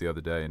movies the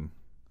other day, and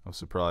I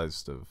was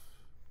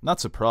not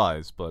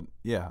surprised, but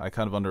yeah, I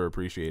kind of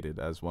underappreciated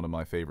as one of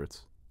my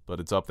favorites. But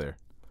it's up there.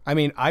 I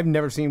mean, I've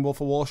never seen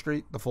Wolf of Wall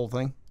Street, the full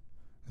thing.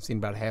 I've seen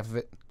about half of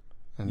it.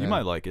 And you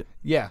might like it.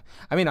 Yeah.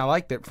 I mean, I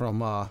liked it from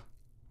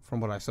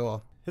what I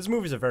saw. His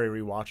movies are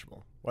very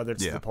rewatchable. Whether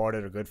it's Yeah.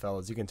 Departed or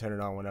Goodfellas, you can turn it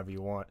on whenever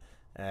you want,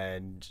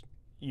 and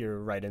you're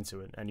right into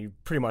it. And you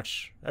pretty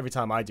much, every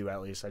time I do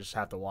at least, I just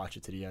have to watch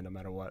it to the end no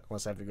matter what,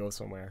 unless I have to go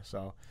somewhere.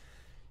 So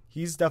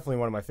he's definitely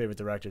one of my favorite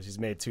directors. He's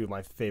made two of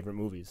my favorite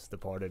movies,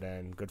 Departed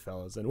and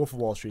Goodfellas. And Wolf of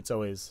Wall Street's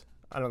always,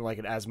 I don't like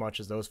it as much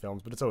as those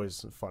films, but it's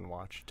always a fun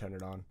watch. Turn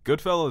it on.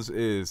 Goodfellas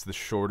is the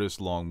shortest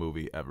long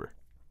movie ever.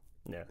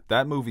 Yeah.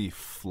 That movie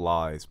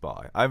flies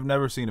by. I've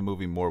never seen a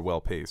movie more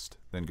well-paced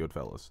than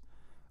Goodfellas.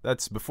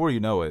 That's, before you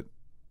know it,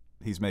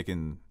 he's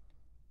making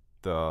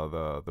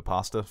the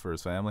pasta for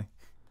his family.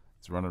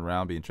 He's running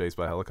around being chased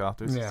by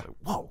helicopters. Yeah. It's like,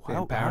 whoa, Yeah,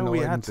 how are paranoid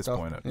we and at this stuff.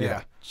 point?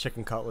 Yeah.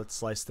 Chicken cutlets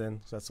sliced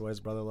in. So that's the way his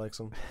brother likes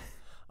them.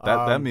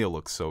 That meal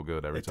looks so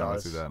good every it time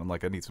does. I see that. I'm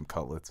like, I need some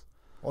cutlets.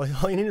 All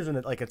you need is an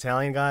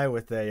Italian guy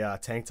with a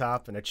tank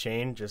top and a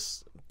chain,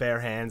 just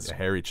bare hands, A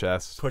hairy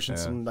chest. pushing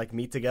yeah. some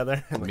meat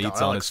together. And Meat's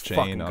that on looks his chain,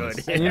 fucking on good.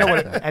 his- And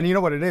you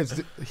know what it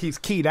is? He's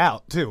keyed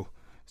out too.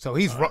 So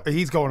he's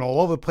going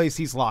all over the place.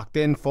 He's locked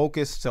in,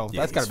 focused. So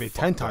Yeah, that's got to he's be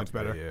 10 fucked times up,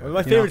 better. yeah. One of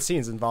my favorite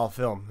scenes involve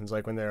film. It's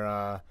like when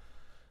they're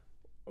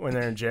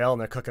in jail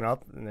and they're cooking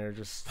up and they're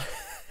just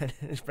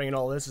bringing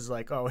all this. Is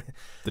like, oh,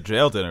 The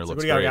jail dinner what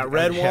looks do you got? great. We got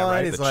red Yeah, wine.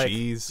 right? It's The like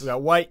cheese. we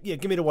got white. Yeah,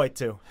 give me the white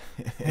too.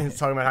 And it's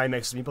talking about how he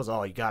makes meatballs.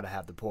 Oh, you got to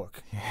have the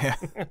pork. Yeah.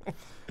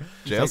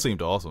 Jail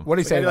seemed awesome. What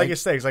do you say? Like his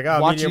steaks, like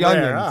watch medium the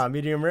rare. onions.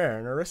 Medium rare,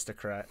 an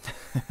aristocrat.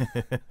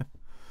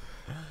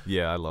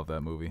 Yeah, I love that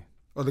movie.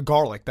 Or the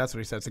garlic. That's what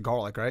he said. It's the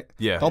garlic, right?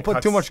 Yeah. Don't put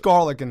cuts too much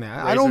garlic in there.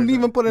 I don't razor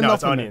even thin. put No, enough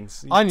it's in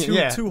onions. there. Onion,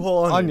 yeah. Two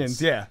whole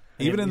onions. Yeah.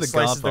 Even in he The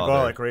slices the Godfather.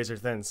 garlic razor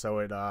thin, so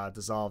it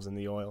dissolves in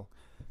the oil.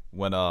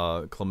 When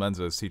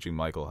Clemenza is teaching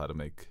Michael how to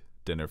make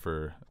dinner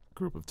for a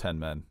group of 10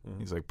 men,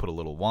 he's like, put a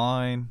little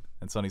wine.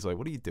 And Sonny's like,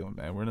 what are you doing,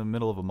 man? We're in the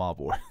middle of a mob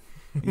war.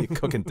 You're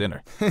cooking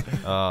dinner.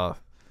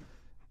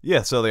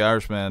 Yeah, so the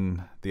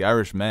Irishman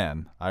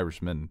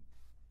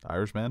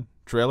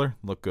trailer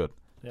looked good.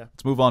 Yeah.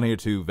 Let's move on here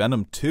to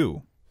Venom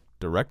 2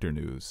 director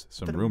news.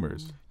 Some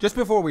rumors. Just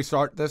before we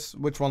start this,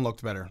 which one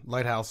looked better,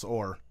 Lighthouse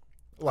or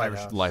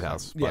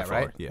Lighthouse. By Yeah, far.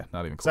 right? Yeah,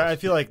 not even So close. I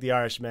feel like The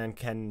Irishman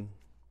can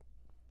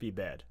be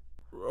bad.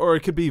 Or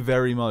it could be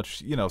very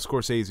much,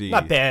 Scorsese.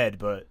 Not bad,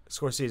 but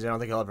Scorsese, I don't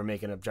think he'll ever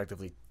make an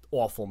objectively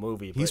awful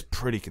movie. But He's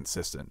pretty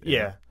consistent.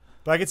 yeah.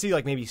 But I could see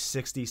like maybe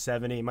 60,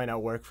 70. It might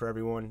not work for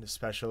everyone,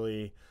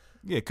 especially.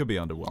 Yeah, it could be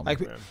underwhelming. like,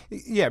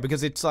 yeah,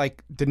 because it's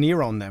like De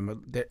Niro on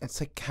them. It's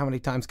like how many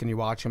times can you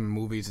watch him in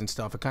movies and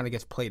stuff? It kind of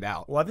gets played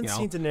out. Well, I haven't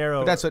seen De Niro.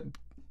 But that's what.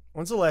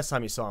 When's the last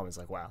time you saw him? It's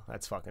like, wow,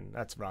 that's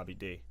Robbie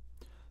D.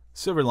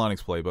 Silver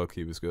Linings Playbook,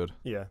 he was good.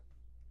 Yeah.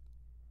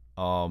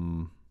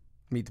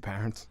 Meet the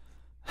Parents.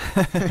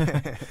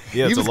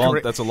 Yeah, He was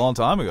great. that's a long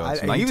time ago.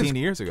 It's 19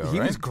 years ago, He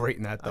right? was great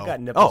in that, though. I got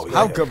nipples. Oh,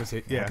 How yeah. good was he?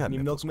 I Yeah. got Can you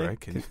nipples, milk me? right?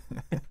 Can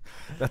you-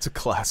 That's a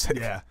classic.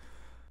 Yeah.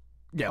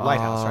 Yeah,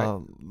 Lighthouse,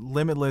 right?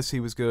 Limitless, he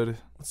was good.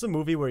 What's the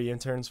movie where he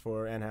interns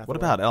for Anne Hathaway? What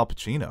about Al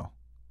Pacino,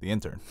 the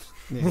intern?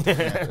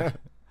 Yeah.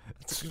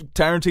 It's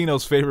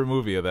Tarantino's favorite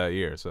movie of that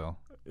year, so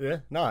Yeah,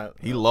 no,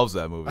 he loves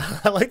that movie.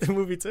 I like the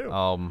movie too.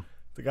 When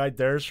The guy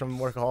Durs from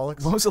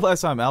Workaholics. was the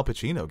last time Al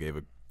Pacino gave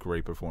a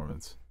great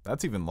performance?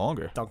 That's even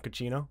longer.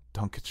 Dunkachino.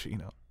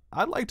 Dunkachino.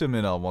 I liked him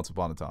in Once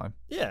Upon a Time.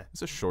 Yeah.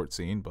 It's a short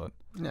scene, but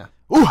Yeah.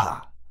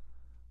 ooh-ha!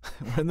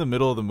 We're in the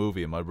middle of the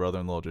movie, and my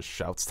brother-in-law just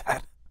shouts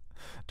that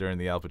during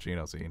the Al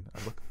Pacino scene. I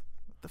look,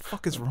 what the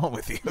fuck is wrong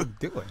with you?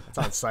 Doing. It's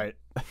on site.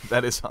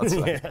 That is on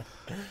site.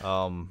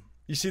 Yeah.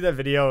 You see that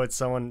video? It's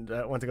someone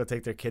that went to go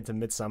take their kid to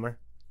Midsummer.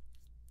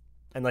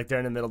 And like they're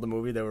in the middle of the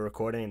movie, they were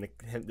recording,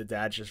 and the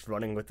dad's just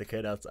running with the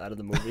kid out of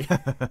the movie.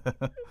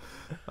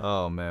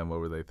 Oh man, what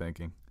were they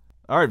thinking?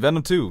 All right,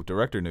 Venom 2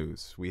 director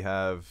news. We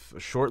have a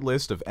short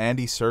list of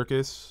Andy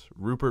Serkis,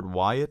 Rupert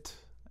Wyatt,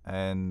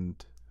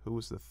 and who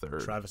was the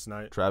third? Travis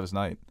Knight, Travis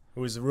Knight.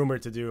 who was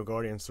rumored to do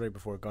Guardians 3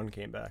 before Gunn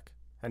came back,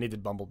 and he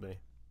did Bumblebee,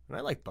 and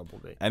I like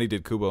Bumblebee. And he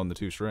did Kubo and the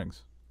Two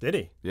Strings. Did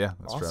he? Yeah,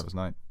 that's Awesome. Travis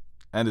Knight.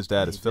 And his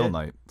dad is He Phil did?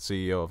 Knight,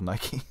 CEO of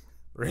Nike.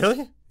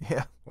 Really?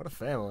 Yeah. What a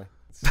family.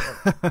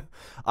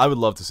 I would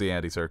love to see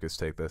Andy Serkis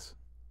take this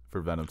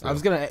for Venom 2. I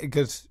was gonna,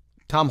 because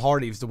Tom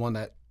Hardy's the one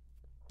that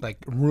like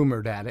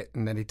rumored at it,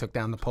 and then he took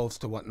down the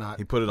post and whatnot.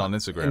 He put it on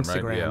Instagram,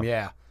 right? Instagram,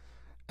 yeah.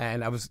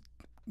 And I was,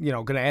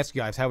 gonna ask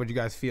you guys, how would you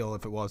guys feel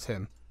if it was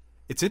him?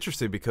 It's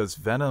interesting because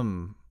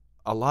Venom,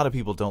 a lot of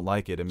people don't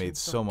like it. It made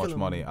so much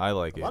money. I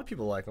like A lot it. of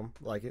people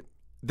like it.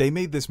 They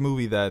made this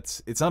movie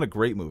it's not a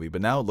great movie,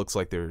 but now it looks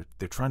like they're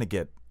trying to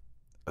get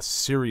a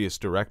serious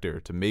director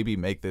to maybe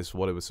make this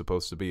what it was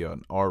supposed to be,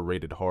 an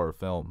R-rated horror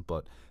film.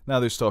 But now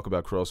there's talk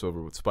about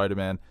crossover with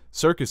Spider-Man.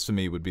 Serkis to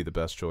me would be the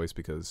best choice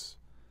because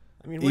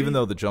I mean, even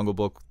though his Jungle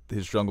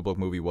Book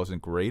movie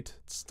wasn't great,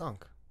 it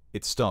stunk.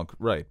 it stunk,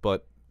 right?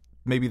 But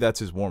maybe that's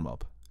his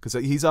warm-up because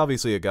he's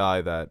obviously a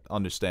guy that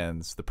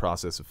understands the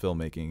process of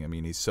filmmaking. I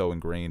mean, he's so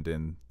ingrained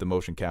in the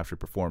motion capture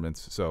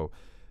performance, so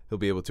he'll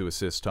be able to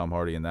assist Tom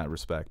Hardy in that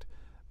respect.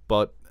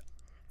 But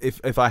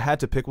if I had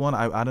to pick one,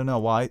 I don't know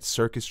why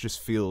Serkis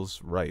just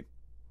feels right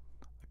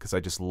because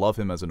I just love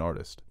him as an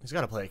artist. He's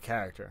got to play a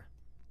character.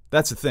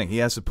 That's the thing. He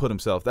has to put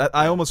himself.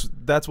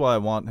 That's why I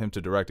want him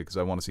to direct it because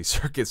I want to see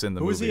Serkis in the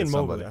Who movie. was he in as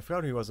Mowgli? somebody. I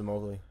forgot who he was in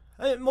Mowgli.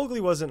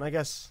 Mowgli wasn't, I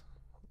guess,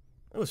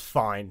 it was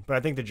fine. But I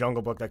think the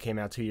Jungle Book that came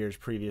out 2 years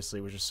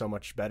previously was just so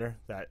much better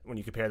that when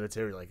you compare the two,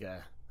 you're like, I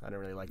don't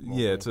really like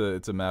Mowgli. Yeah,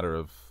 it's a matter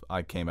of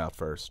I came out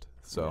first.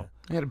 So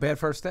He had a bad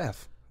first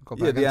half. Go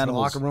Yeah, back the into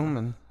animals- the locker room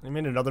and He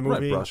made another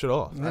right, movie. brush it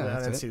off. Yeah, I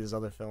that's didn't it. see this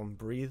other film,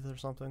 Breathe or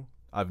something.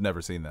 I've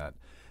never seen that.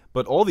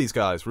 But all these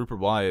guys, Rupert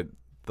Wyatt,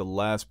 the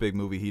last big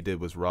movie he did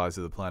was Rise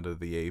of the Planet of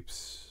the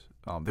Apes.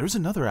 There's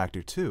another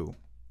actor too,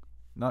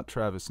 not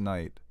Travis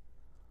Knight.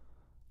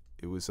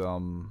 It was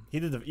He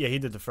did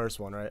the first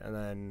one, right? And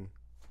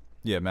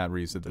then Matt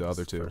Reeves did the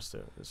other two.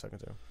 the second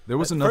two. There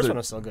was The another. first one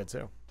was still good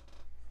too.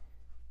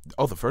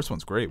 Oh, the first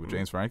one's great with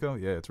James Franco.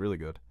 Yeah, it's really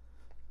good.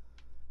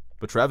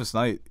 But Travis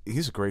Knight,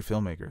 he's a great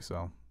filmmaker,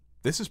 so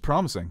this is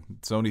promising.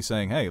 Sony's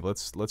saying, "Hey,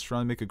 let's try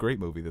and make a great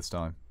movie this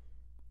time."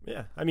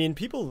 Yeah, I mean,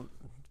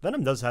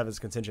 Venom does have its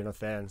contingent of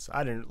fans.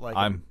 I didn't like.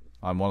 it.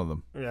 I'm one of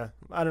them. Yeah,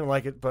 I didn't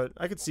like it, but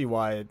I could see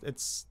why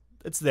it's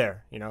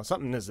there.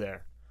 Something is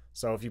there.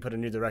 So if you put a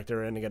new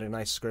director in and get a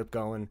nice script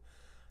going,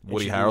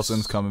 Woody introduce-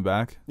 Harrelson's coming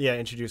back. Yeah,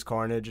 introduce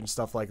Carnage and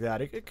stuff like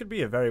that. It could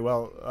be a very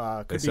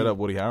well. They set up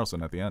Woody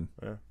Harrelson at the end.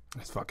 Yeah,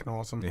 that's fucking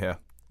awesome. Yeah.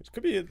 it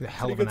could be a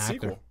hell pretty of an good actor.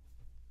 sequel.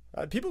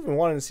 People have been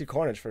wanting to see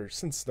Carnage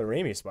since the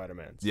Raimi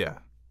Spider-Mans. Yeah.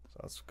 So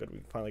that's good. We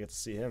finally get to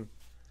see him.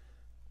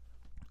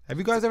 Have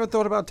you guys ever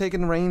thought about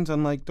taking the reins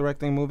on like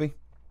directing a movie,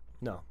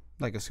 No,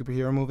 like a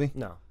superhero movie?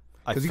 no.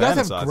 Because you guys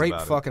have fantasize great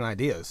about it. fucking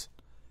ideas.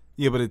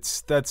 Yeah, but it's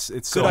so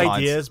Good hindsight.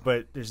 ideas,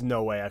 but there's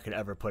no way I could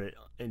ever put it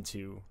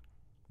into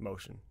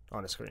motion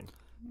on a screen.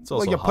 It's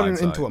Well, also you're putting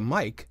it hindsight. into a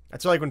mic.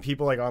 That's like when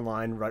people like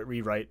online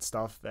rewrite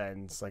stuff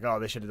and it's like, oh,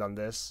 they should have done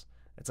this.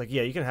 It's like,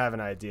 yeah, you can have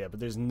an idea, but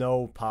there's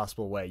no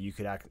possible way you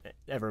could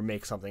ever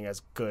make something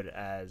as good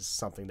as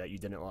something that you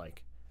didn't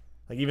like.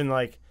 Like even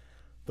like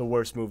the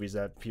worst movies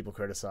that people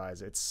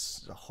criticize.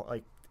 It's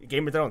like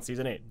Game of Thrones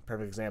season 8,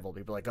 perfect example.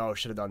 People are like, oh,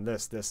 should have done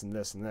this, this, and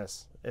this, and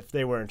this. If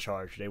they were in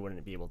charge, they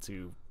wouldn't be able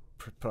to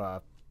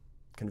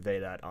convey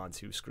that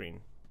onto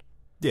screen.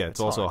 Yeah, it's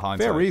also hard.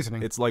 hindsight. Fair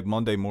reasoning. It's like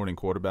Monday morning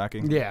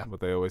quarterbacking. Yeah. What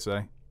they always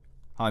say.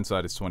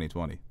 Hindsight is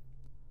 20/20.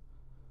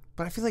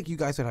 But I feel like you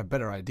guys would have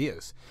better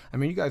ideas. I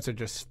mean, you guys are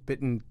just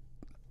spitting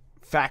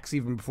facts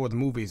even before the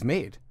movie's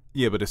made.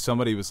 Yeah, but if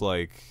somebody was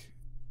like,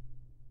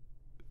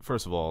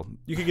 first of all,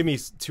 You could give me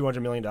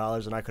 $200 million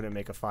and I couldn't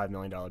make a $5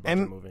 million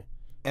budget movie.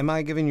 Am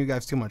I giving you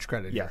guys too much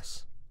credit?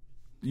 Yes.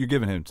 you're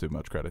giving him too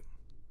much credit.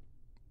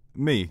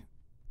 Me,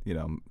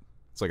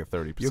 it's like a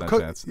 30%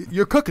 chance.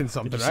 You're cooking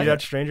something, Did you right? see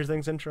that Stranger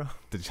Things intro?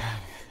 Did you,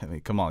 I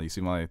mean, come on, you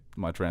see my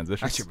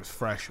transition? That shit was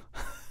fresh.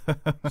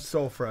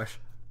 So fresh.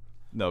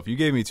 No, if you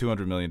gave me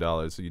 $200 million,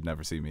 you'd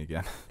never see me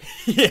again.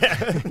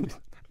 Yeah.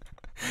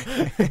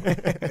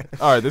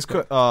 All right, this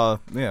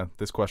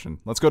question.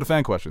 Let's go to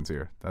fan questions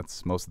here.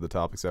 That's most of the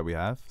topics that we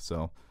have.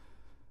 So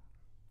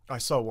I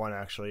saw one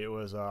actually. It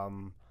was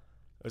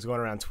going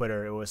around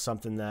Twitter. It was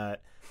something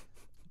that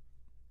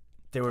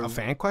they were A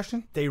fan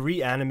question? They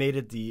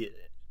reanimated the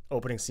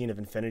opening scene of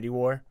Infinity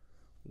War,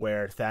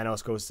 where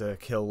Thanos goes to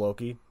kill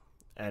Loki,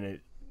 and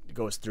it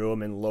goes through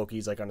him, and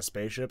Loki's like on a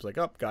spaceship. It's like,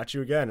 oh, got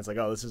you again. It's like,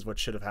 oh, this is what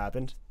should have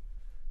happened.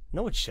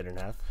 No, it shouldn't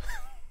have.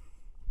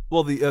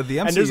 well, the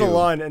MCU. And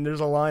there's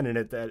a line in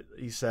it that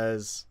he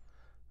says,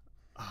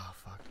 "Oh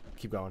fuck,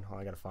 keep going. Oh,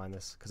 I gotta find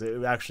this because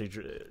it actually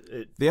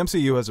the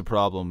MCU has a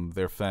problem.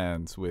 Their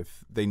fans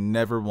with they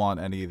never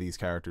want any of these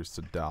characters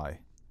to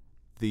die.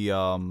 The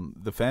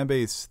fan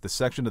base, the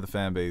section of the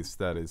fan base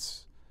that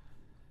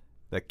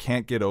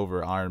can't get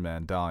over Iron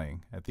Man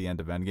dying at the end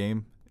of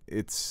Endgame.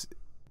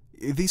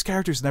 These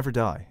characters never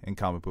die in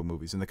comic book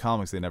movies. In the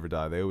comics, they never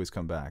die. They always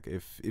come back.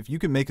 If you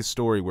can make a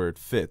story where it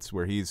fits,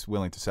 where he's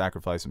willing to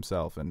sacrifice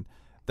himself, and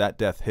that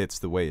death hits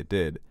the way it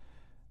did,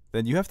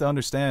 then you have to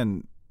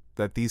understand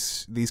that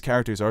these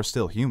characters are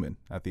still human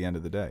at the end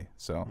of the day.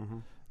 So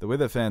the way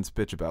that fans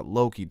bitch about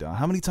Loki dying,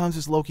 how many times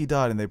has Loki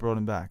died and they brought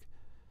him back?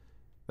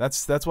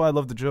 That's why I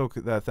love the joke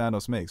that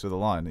Thanos makes, or the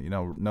line,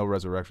 no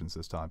resurrections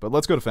this time. But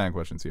let's go to fan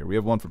questions here. We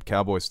have one from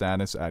Cowboy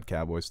Stannis at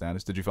Cowboy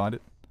Stannis. Did you find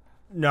it?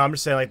 No, I'm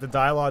just saying, like, the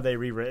dialogue they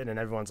rewritten, and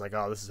everyone's like,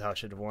 oh, this is how it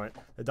should have went.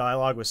 The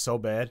dialogue was so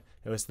bad.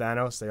 It was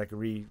Thanos. They, like,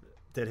 redid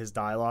his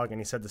dialogue, and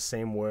he said the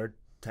same word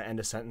to end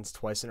a sentence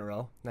twice in a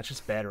row. That's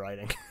just bad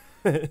writing.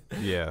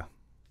 Yeah.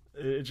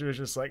 It was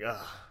just like,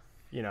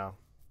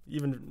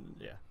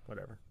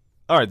 whatever.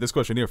 All right, this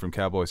question here from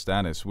Cowboy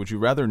Stannis. Would you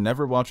rather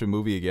never watch a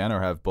movie again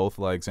or have both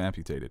legs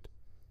amputated?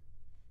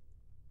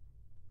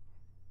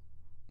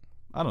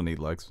 I don't need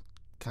legs.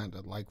 Kind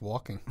of like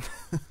walking.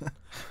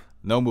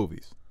 No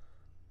movies.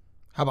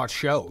 How about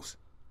shows?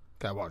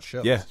 Gotta watch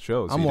shows. Yeah,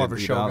 shows. I'm more of a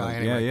show guy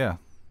anyway. Yeah.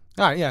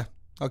 All right, yeah.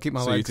 I'll keep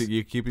my legs. So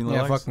you keeping the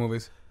legs? legs? Fuck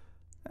movies.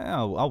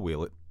 I'll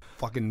wheel it.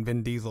 Fucking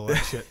Vin Diesel and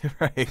shit.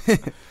 Right.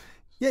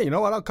 Yeah, you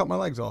know what? I'll cut my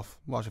legs off.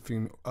 Watch a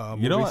few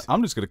movies. You know what?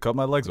 I'm just going to cut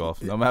my legs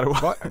off no matter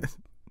what.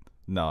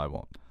 No, I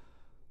won't.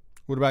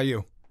 What about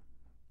you?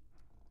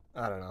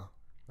 I don't know.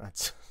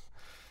 That's...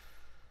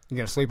 You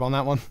gonna sleep on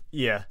that one?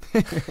 Yeah.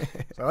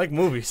 I like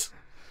movies.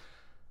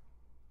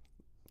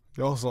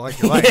 You also like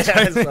your legs.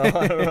 Yeah, so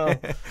I don't know.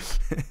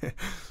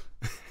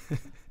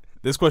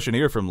 This question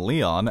here from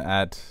Leon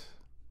at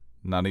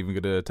not even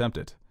going to attempt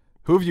it.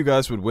 Who of you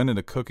guys would win in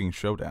a cooking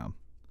showdown?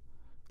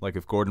 Like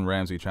if Gordon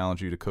Ramsay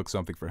challenged you to cook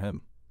something for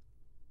him.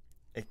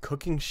 A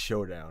cooking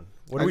showdown.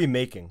 What are we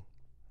making?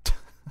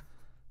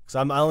 Because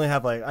I only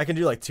have I can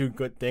do like two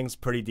good things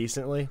pretty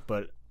decently,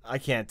 but I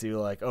can't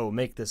do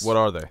make this. What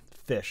are they?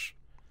 Fish.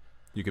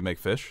 You can make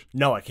fish?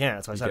 No, I can't.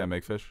 That's why I You said can't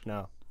make fish?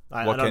 No. What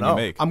I don't can know. you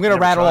make? I'm gonna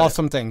Never rattle tried off it.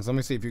 some things. Let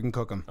me see if you can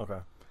cook them. Okay.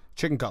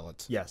 Chicken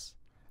cutlets. Yes.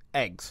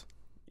 Eggs.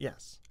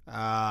 Yes.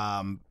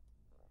 Do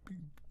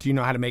you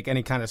know how to make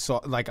any kind of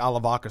sauce, like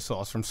alavaca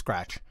sauce from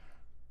scratch?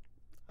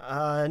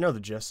 I know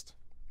the gist.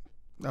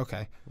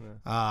 Okay.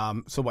 Yeah.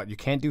 So what? You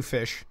can't do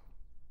fish.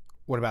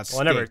 What about steak?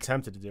 Well, I never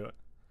attempted to do it.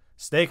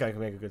 Steak, I can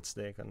make a good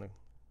steak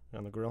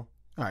on the grill.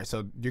 All right,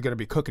 so you're gonna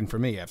be cooking for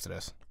me after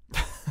this.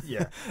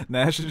 Yeah.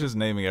 Nash is just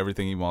naming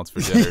everything he wants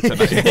for dinner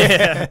tonight.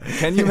 Yeah.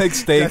 Can you make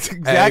steak, That's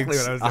exactly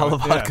eggs, what I was doing.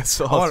 alavaca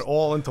sauce? I want it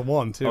all into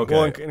one too. Okay.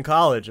 Well, in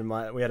college,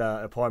 we had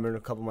an apartment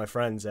with a couple of my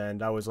friends,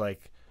 and I was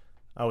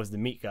the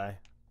meat guy.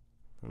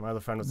 And my other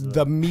friend was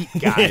The meat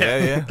guy.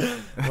 Yeah.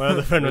 My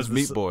other friend was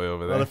There's Meat Boy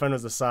over My there. other friend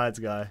was the sides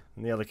guy,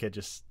 and the other kid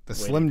just The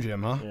waited. Slim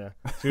Jim, huh? Yeah.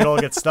 So we'd all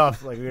get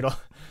stuff.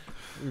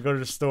 We'd go to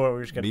the store.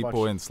 We just get Meat a bunch.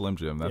 Boy and Slim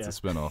Jim. That's Yeah.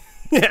 a spinoff.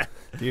 Yeah.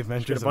 The Get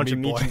Adventures a bunch of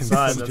Meat meat Boy and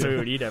inside. Slim That's what we Jim.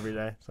 would eat every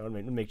day. So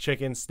I'd make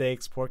chicken,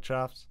 steaks, pork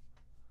chops.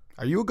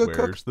 Are you a good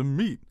cook? Where's the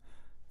meat?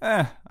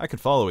 I could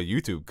follow a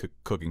YouTube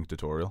cooking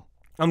tutorial.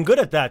 I'm good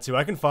at that too.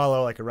 I can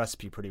follow a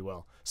recipe pretty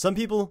well. Some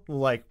people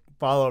will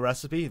follow a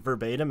recipe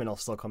verbatim and it'll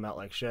still come out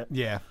like shit.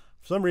 Yeah.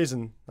 For some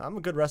reason, I'm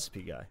a good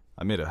recipe guy.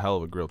 I made a hell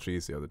of a grilled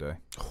cheese the other day.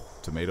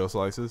 Tomato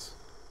slices,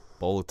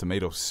 bowl of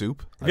tomato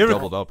soup. I you ever-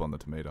 doubled up on the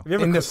tomato. Have you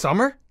ever In the cooked-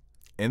 summer?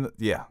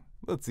 Yeah,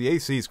 Well, it's the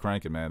AC's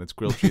cranking, man. It's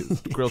grilled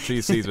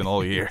cheese season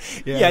all year.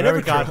 Yeah, I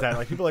never very got true. that.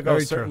 Like people like,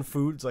 Very certain true.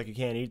 foods like you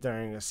can't eat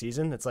during a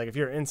season. It's like if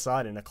you're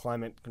inside in a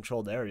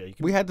climate-controlled area, you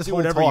can We had this do whole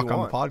whatever talk you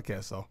on want. the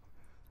podcast, though.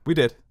 We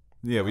did.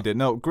 Yeah, we did.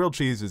 No, grilled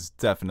cheese is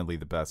definitely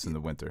the best in the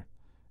winter.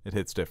 It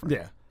hits different.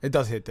 Yeah, it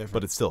does hit different.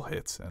 But it still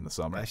hits in the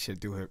summer. That shit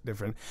do hit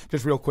different.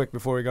 Just real quick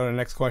before we go to the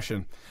next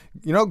question.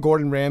 You know,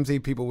 Gordon Ramsay,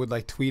 people would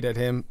like tweet at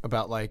him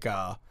about like,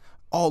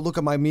 oh, look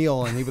at my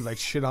meal, and he would like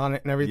shit on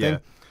it and everything. Yeah.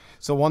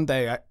 So one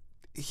day,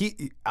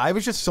 I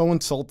was just so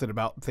insulted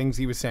about things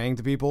he was saying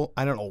to people.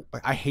 I don't know.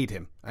 I hate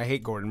him. I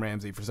hate Gordon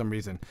Ramsay for some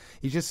reason.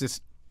 He's just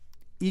this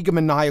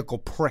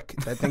egomaniacal prick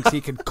that thinks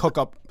he can cook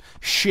up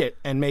shit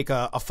and make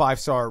a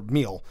 5-star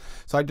meal.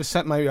 So I just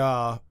sent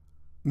my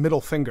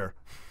middle finger.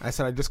 I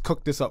said, I just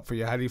cooked this up for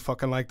you. How do you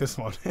fucking like this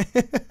one?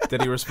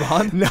 Did he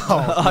respond? No.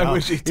 I no.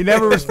 wish he did. He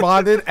never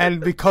responded, and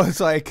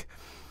because like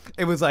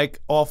it was like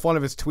off one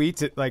of his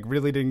tweets, it like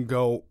really didn't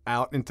go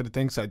out into the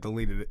thing, so I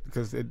deleted it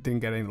because it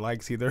didn't get any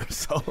likes either.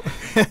 So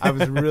I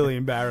was really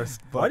embarrassed.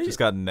 Why But do you Just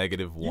got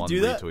 -1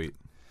 do that? retweet.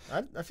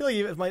 I feel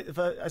like if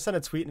I send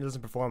a tweet and it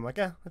doesn't perform, I'm like,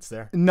 yeah, it's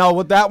there. no,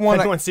 with that one,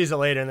 Everyone sees it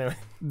later, and they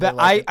that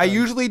like it, I then.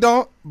 usually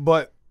don't,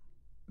 but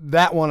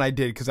that one I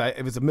did because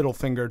it was a middle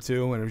finger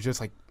too, and it was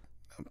just like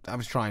I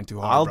was trying too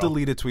hard. I'll bro.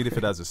 delete a tweet if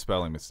it has a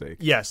spelling mistake.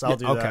 Yes, I'll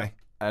do that. Okay.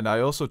 And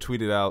I also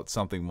tweeted out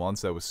something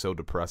once that was so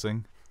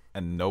depressing,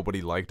 and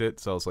nobody liked it.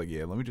 So I was like,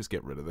 yeah, let me just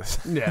get rid of this.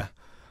 Yeah.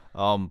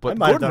 But might have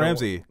Gordon done it.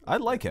 Ramsay, I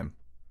like him.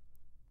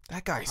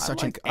 That guy's I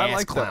such like, an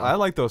ass clown. I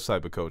like those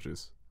type of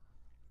coaches.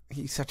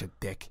 He's such a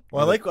dick.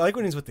 Well, I like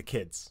when he's with the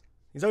kids.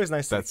 He's always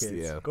nice to the That's-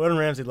 kids. yeah. Gordon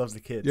Ramsay loves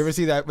the kids. You ever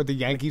see that with the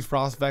Yankees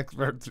prospect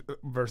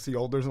versus the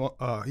Olders?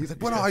 He's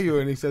like, "What are you?"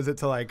 And he says it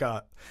to like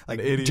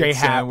idiot J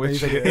Happ. sandwich.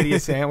 He's like an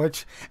idiot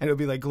sandwich, and it'll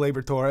be like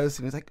Glaber Torres,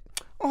 and he's like,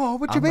 "Oh,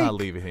 what you I'm make?" not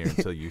leaving here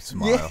until you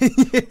smile.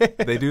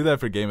 They do that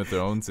for Game of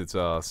Thrones. It's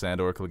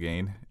Sandor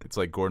Clegane. It's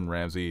like Gordon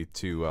Ramsay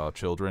to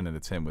children, and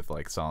it's him with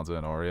like Sansa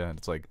and Arya, and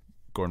it's like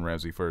Gordon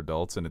Ramsay for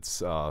adults, and it's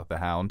the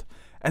Hound.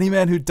 Any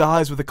man who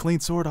dies with a clean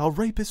sword, I'll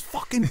rape his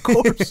fucking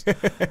corpse.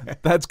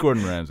 That's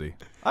Gordon Ramsay.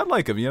 I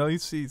like him. You know,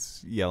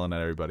 he's yelling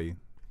at everybody.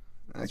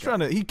 He's trying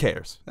to. He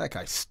cares. That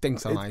guy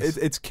stinks on ice.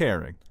 It's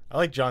caring. I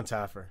like John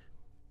Taffer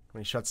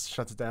when he shuts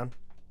it down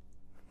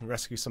and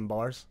rescues some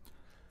bars.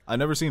 I've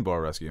never seen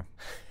Bar Rescue.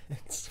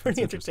 It's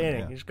pretty interesting,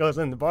 entertaining. yeah. He just goes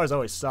in. The bars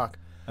always suck,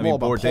 I mean, all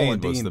about Paula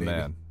Bourdain was Deen, the baby.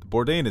 man.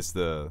 Bourdain is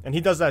the and he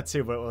does that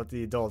too. But with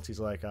the adults, he's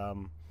like,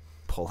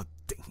 Paula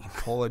Deen.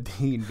 Paula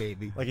Deen,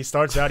 baby. he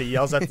starts out, he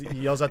yells at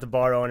the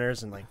bar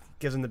owners and like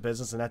gives them the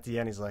business, and at the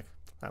end, he's like,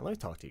 all right, let me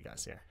talk to you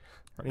guys here.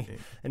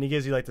 And he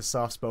gives you like the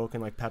soft spoken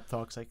like pep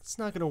talks, like it's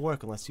not gonna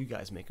work unless you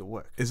guys make it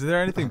work. Is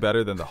there anything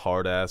better than the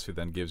hard ass who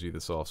then gives you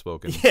the soft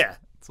spoken? Yeah,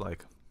 It's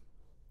like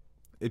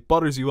it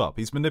butters you up.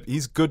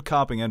 He's good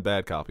copping and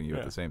bad copping you at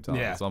Yeah. the same time.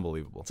 Yeah. It's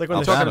unbelievable. it's like when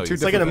I'm the, talking to two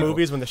it's like in the different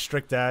movies when the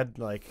strict dad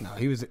like No,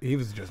 he was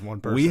just one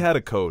person. We had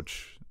a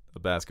coach, a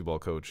basketball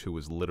coach, who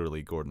was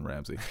literally Gordon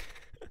Ramsay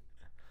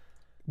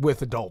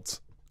with adults.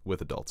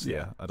 with adults. Yeah,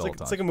 at it's all like,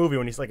 times. it's like a movie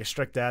when he's like a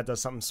strict dad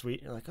does something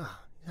sweet. You're like, oh,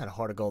 you had a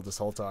heart of gold this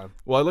whole time.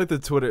 Well, I like the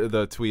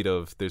tweet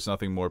of "There's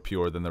nothing more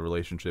pure than the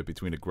relationship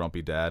between a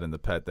grumpy dad and the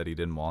pet that he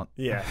didn't want."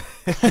 Yeah,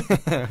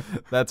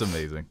 That's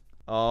amazing.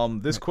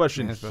 This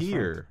question his best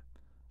here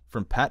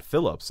from Pat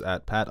Phillips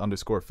at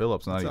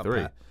Pat_Phillips93.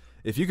 Pat?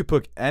 If you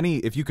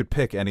could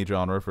pick any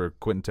genre for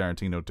Quentin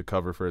Tarantino to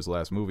cover for his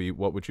last movie,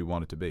 what would you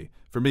want it to be?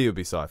 For me, it would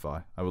be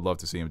sci-fi. I would love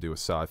to see him do a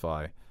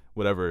sci-fi,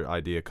 whatever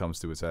idea comes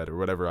to his head, or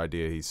whatever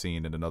idea he's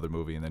seen in another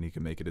movie, and then he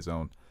can make it his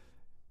own.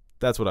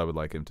 That's what I would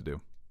like him to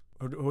do.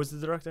 who was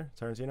the director?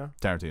 Tarantino.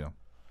 Tarantino.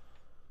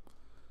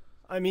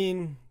 I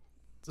mean,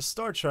 the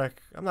Star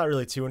Trek. I'm not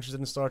really too interested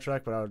in Star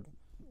Trek, but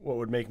what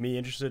would make me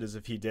interested is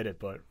if he did it.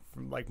 But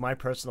from like my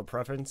personal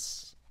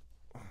preference,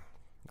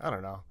 I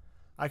don't know.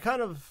 I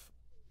kind of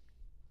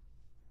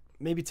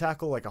maybe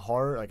tackle like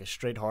a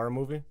straight horror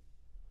movie.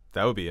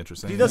 That would be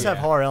interesting. He does have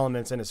Yeah. horror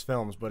elements in his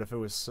films, but if it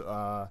was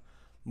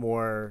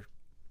more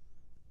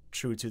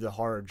true to the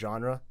horror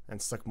genre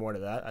and stuck more to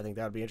that, I think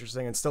that would be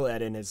interesting, and still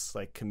add in his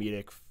like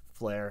comedic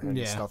flair and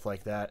Yeah. stuff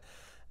like that,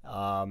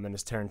 and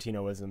his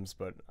Tarantino-isms.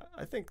 But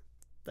I think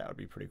that would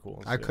be pretty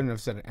cool. I couldn't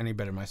have said it any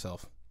better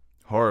myself.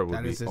 Horror would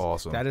That be is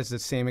awesome. That is the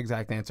same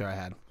exact answer I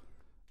had.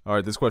 All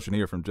right, this question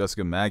here from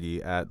Jessica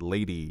Maggie at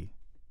Lady.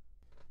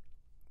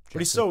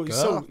 But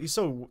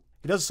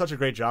he does such a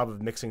great job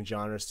of mixing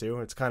genres too.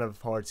 It's kind of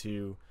hard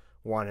to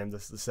want him to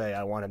say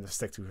I want him to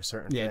stick to a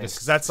certain Yeah, thing, just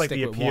because that's like stick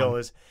the with appeal one.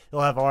 is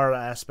he'll have horror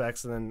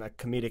aspects and then a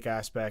comedic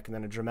aspect and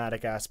then a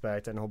dramatic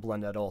aspect, and he'll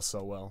blend that all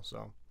so well.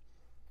 So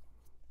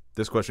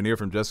This question here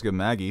from Jessica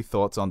Maggie.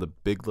 Thoughts on the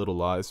Big Little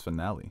Lies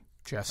finale?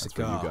 That's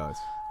Jessica. for you guys.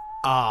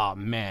 Oh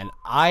man,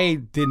 I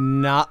did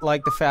not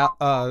like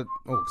the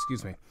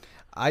excuse me.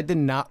 I did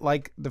not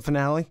like the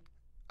finale.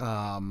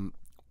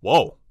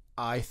 Whoa.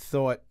 I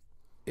thought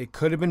it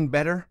could have been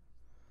better.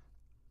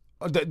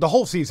 The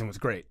whole season was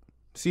great.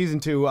 Season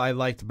 2 I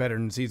liked better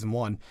than season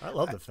 1. I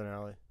love the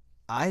finale.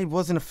 I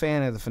wasn't a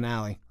fan of the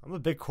finale. I'm a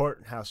big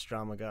courthouse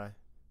drama guy,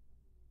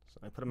 so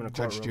I put him in a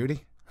Judge courtroom.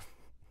 Judy.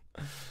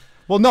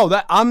 Well, no,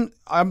 that I'm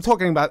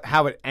talking about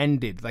how it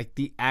ended, like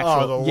the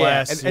actual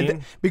last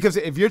scene? because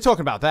if you're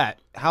talking about that,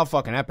 how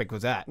fucking epic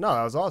was that? No,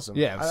 that was awesome.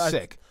 Yeah, it was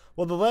sick.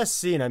 Well, the last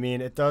scene, I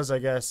mean, it does, I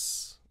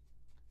guess,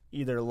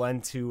 either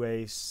lend to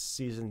a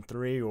season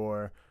 3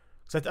 or...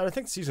 Cause I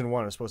think season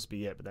 1 was supposed to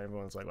be it, but then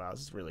everyone's like, wow,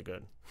 this is really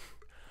good.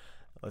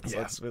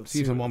 Let's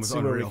season 1 was see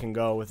unreal. where we can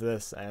go with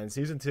this. And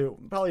season 2,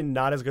 probably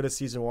not as good as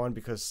season 1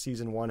 because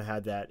season 1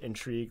 had that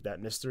intrigue,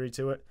 that mystery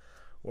to it,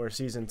 where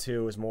season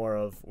 2 is more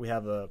of, we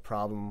have a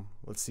problem,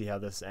 let's see how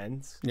this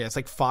ends. Yeah, it's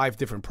like 5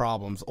 different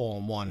problems all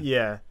in one.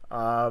 Yeah.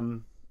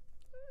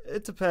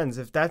 It depends.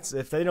 If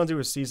they don't do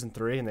a season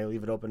 3 and they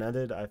leave it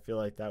open-ended, I feel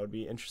like that would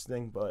be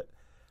interesting, but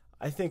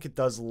I think it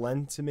does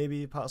lend to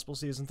maybe a possible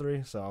season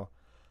 3, so...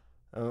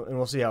 and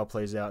we'll see how it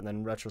plays out, and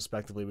then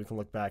retrospectively we can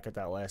look back at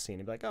that last scene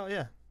and be like, oh,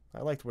 yeah,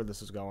 I liked where this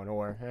was going,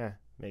 or,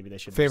 maybe they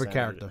should... Favorite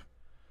character?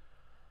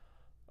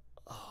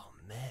 Oh,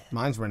 man.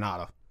 Mine's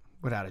Renata,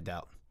 without a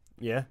doubt.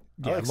 Yeah?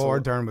 Yeah, like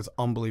Laura Dern was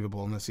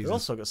unbelievable in this They're season.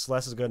 also good.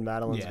 Celeste is good,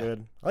 Madeline's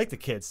good. I like the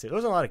kids, too. There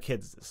was a lot of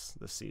kids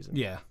this season.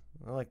 Yeah.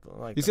 I like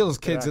you see those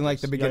kids in,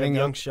 like, the beginning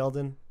young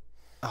Sheldon.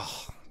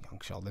 Oh, young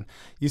Sheldon.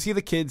 You see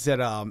the kids that,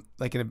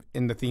 like,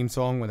 in the theme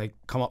song when they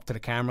come up to the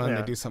camera and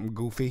they do something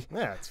goofy?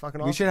 Yeah, it's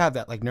fucking awesome. We should have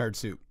that, like, nerd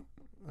suit.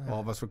 All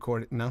of us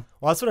record it, no?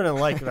 Well, that's what I didn't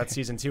like about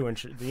season 2.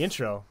 The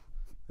intro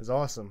is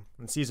awesome.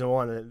 In season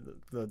 1,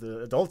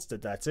 the adults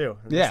did that too.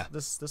 And yeah.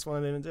 This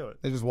one, they didn't do it.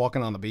 They're just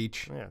walking on the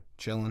beach,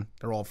 chilling.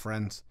 They're all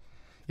friends.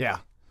 Yeah.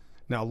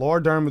 Now,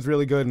 Laura Dern was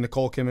really good and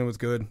Nicole Kidman was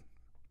good.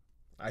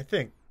 I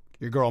think.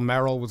 Your girl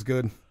Meryl was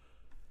good.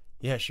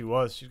 Yeah, she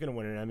was. She's going to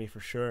win an Emmy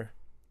for sure.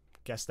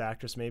 Guest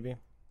actress, maybe.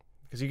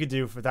 Because you could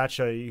do, for that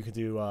show, you could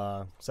do,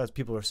 so as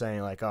people are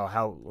saying, like, oh,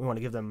 how we want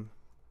to give them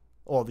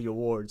all the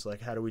awards,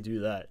 like, how do we do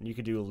that? And you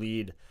could do a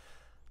lead,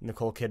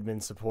 Nicole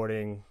Kidman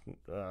supporting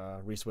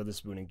Reese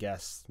Witherspoon, and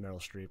guest Meryl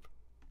Streep.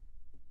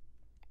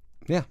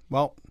 Yeah,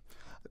 well,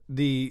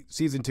 the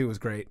season 2 was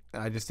great.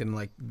 I just didn't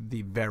like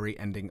the very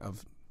ending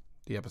of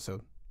the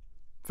episode.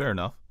 Fair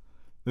enough.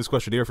 This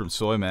question here from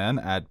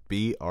Soyman at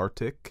B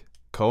Arctic.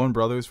 Coen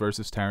Brothers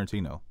versus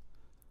Tarantino.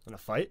 In a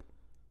fight?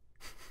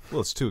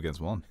 Well, it's 2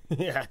 against 1.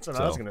 Yeah, that's what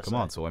I was going to say.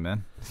 Come on,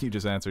 Soyman. You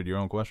just answered your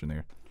own question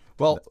here.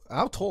 Well,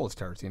 how tall is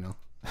Tarantino?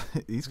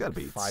 He's got to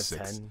be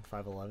 5'10",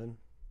 5'11".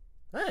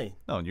 Hey.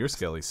 No, on your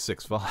scale, he's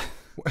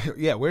 6'5".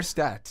 Yeah, where's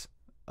stats?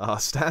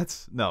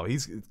 Stats? No,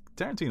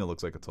 Tarantino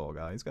looks like a tall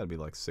guy. He's got to be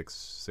like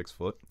 6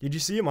 foot. Did you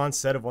see him on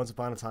set of Once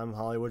Upon a Time in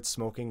Hollywood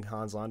smoking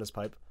Hans Landa's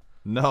pipe?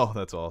 No,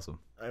 that's awesome.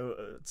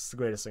 It's the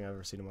greatest thing I've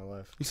ever seen in my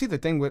life. You see the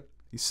thing with...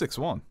 He's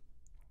 6'1".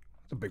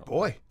 It's a big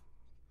boy.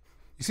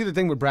 You see the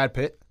thing with Brad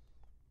Pitt?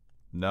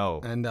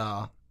 No. And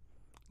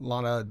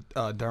Lana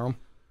Durham?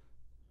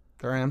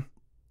 Durham?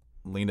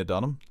 Lena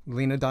Dunham?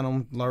 Lena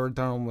Dunham, Laura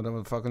Dunham, whatever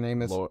the fucking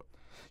name is.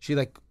 She,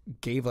 like,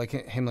 gave like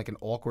him like an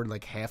awkward,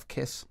 like, half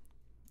kiss.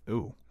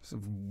 Ooh. It's a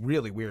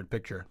really weird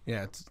picture.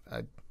 Yeah,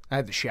 I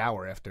had to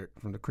shower after it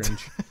from the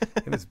cringe.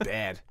 It was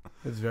bad.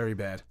 It was very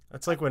bad.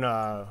 That's like when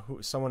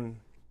someone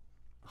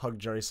hugged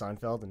Jerry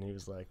Seinfeld and he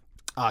was like...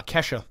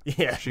 Kesha.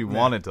 Yeah. She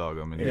wanted to hug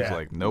him and he was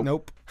like, nope.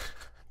 Nope.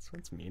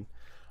 That's mean.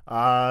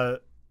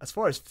 As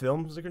far as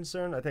films are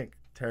concerned, I think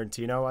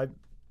Tarantino, I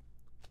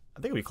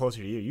think it'd be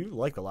closer to you. You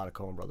like a lot of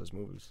Coen Brothers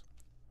movies.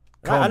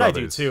 And I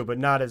do too, but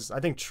not as...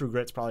 I think True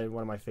Grit's probably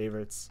one of my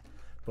favorites.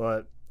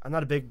 But I'm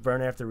not a big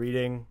Burn After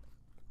Reading.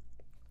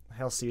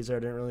 Hail Caesar I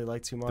didn't really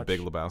like too much. The Big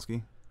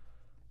Lebowski?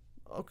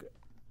 Okay.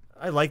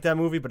 I like that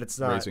movie, but it's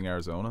not... Racing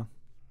Arizona?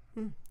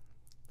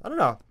 I don't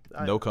know.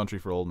 No Country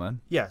for Old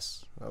Men?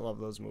 Yes. I love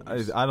those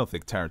movies. I don't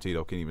think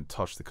Tarantino can even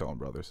touch the Coen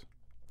Brothers.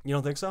 You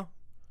don't think so?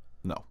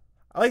 No.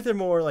 I like their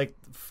more like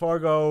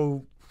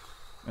Fargo.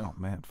 Oh,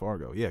 man,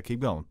 Fargo. Yeah,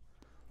 keep going.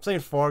 I'm saying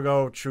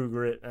Fargo, True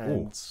Grit,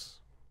 and...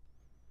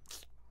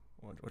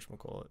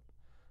 whatchamacallit?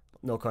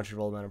 No Country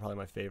for Old Men are probably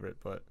my favorite,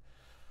 but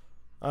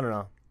I don't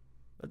know.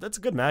 That's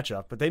a good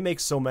matchup, but they make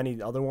so many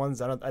other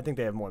ones. I think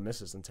they have more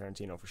misses than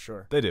Tarantino for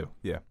sure. They do,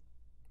 yeah.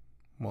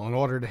 Well, in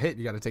order to hit,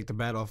 you got to take the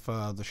bat off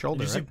the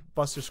shoulder, Did you see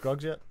Buster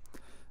Scruggs yet?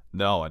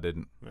 No, I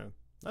didn't. Yeah,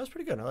 that was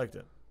pretty good. I liked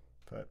it,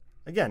 but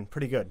again,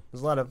 pretty good.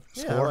 There's a lot of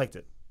I liked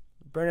it.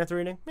 Burn After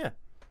Reading, yeah.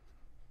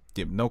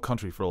 No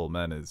Country for Old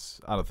Men is...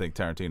 I don't think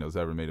Tarantino's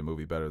ever made a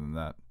movie better than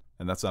that,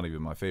 and that's not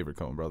even my favorite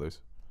Coen Brothers.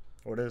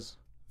 What is?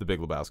 The Big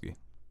Lebowski.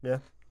 Yeah.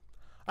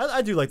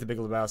 I do like The Big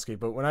Lebowski,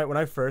 but when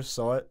I first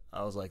saw it,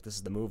 I was like, this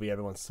is the movie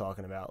everyone's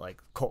talking about,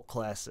 like cult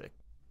classic,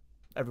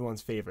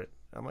 everyone's favorite.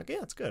 And I'm like,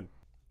 yeah, it's good.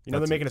 You know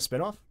they're making a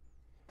spinoff?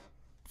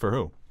 For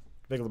who?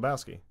 Big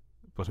Lebowski.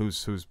 But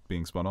who's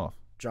being spun off?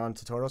 John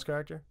Turturro's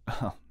character.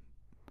 Oh.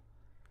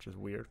 Which is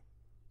weird.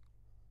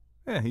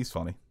 Yeah, he's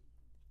funny.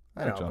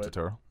 I know, John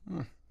Turturro.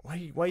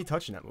 Why are you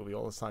touching that movie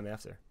all this time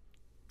after?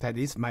 That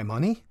is my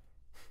money?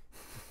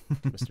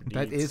 Mr. Deeds.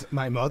 That is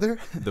my mother?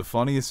 The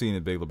funniest scene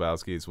in Big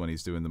Lebowski is when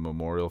he's doing the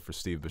memorial for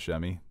Steve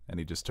Buscemi, and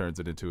he just turns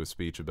it into a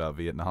speech about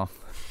Vietnam.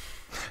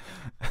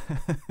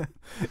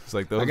 It's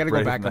like those. I gotta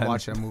go back men. and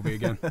watch that movie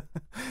again.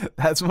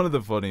 That's one of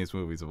the funniest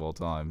movies of all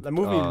time. That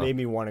movie made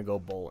me want to go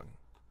bowling.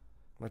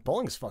 Like,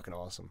 bowling is fucking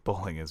awesome.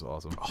 Bowling is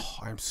awesome. Oh,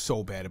 I'm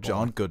so bad at bowling.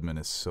 John Goodman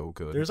is so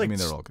good. There's like I mean,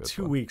 they're all good.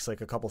 2 but- weeks,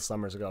 like a couple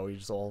summers ago, we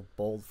just all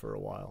bowled for a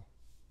while.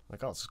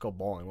 Like, oh, let's just go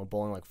bowling. We're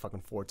bowling like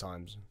fucking 4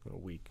 times in a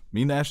week.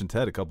 Me, Nash, and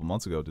Ted a couple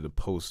months ago did a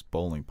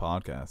post-bowling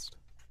podcast.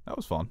 That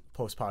was fun.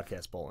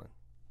 Post-podcast bowling.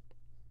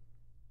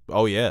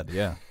 Oh,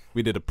 yeah.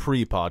 We did a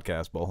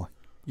pre-podcast bowling.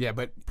 Yeah,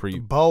 but Pre-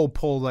 Bo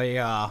pulled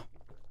a.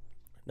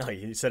 No,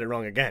 you said it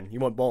wrong again. You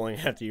went bowling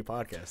after you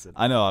podcasted.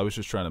 I know. I was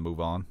just trying to move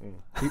on.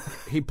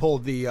 He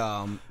pulled the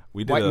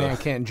We did white a- man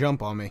can't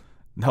jump on me.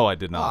 No, I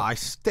did Oh, not. I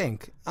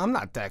stink. I'm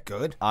not that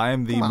good. I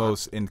am the Come on.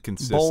 most Bowl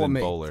inconsistent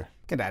me. bowler.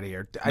 Get out of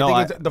here. No,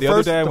 it's the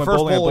other day I went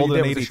bowling. I bowled an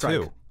an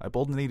 82. I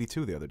bowled an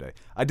 82 the other day.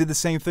 I did the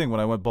same thing when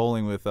I went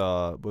bowling with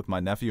my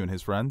nephew and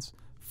his friends.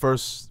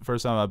 First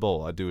time I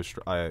bowl,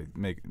 I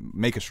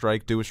make a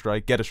strike, do a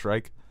strike, get a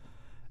strike,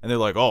 and they're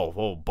like,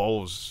 "Oh,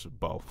 bowls,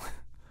 Bo.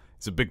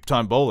 He's a big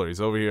time bowler.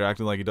 He's over here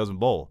acting like he doesn't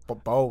bowl."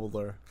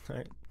 Bowler.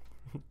 Right?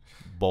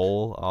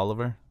 Bowl,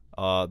 Oliver.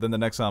 Then the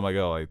next time I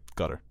go, I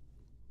gutter.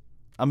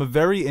 I'm a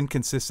very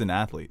inconsistent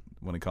athlete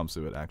when it comes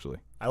to it. Actually,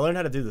 I learned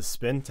how to do the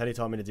spin. Teddy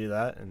taught me to do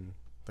that, and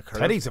the curve.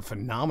 Teddy's a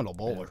phenomenal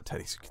bowler.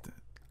 Teddy's the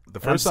And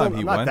I'm first still- time he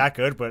I'm not went. that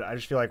good, but I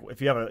just feel like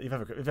if you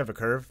have a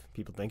curve,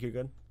 people think you're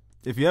good.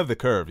 If you have the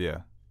curve,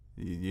 yeah,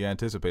 you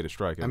anticipate a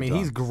strike. I every mean, time.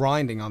 he's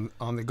grinding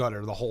on the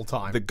gutter the whole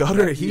time. The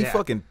gutter, he Yeah.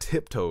 fucking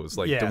tiptoes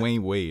like Yeah.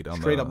 Dwayne Wade on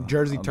Straight the up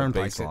Jersey on the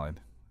Turnpike it. baseline.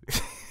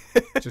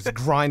 Just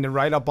grinding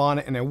right up on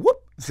it, and then whoop,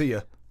 see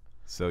ya.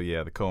 So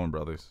yeah, the Coen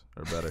brothers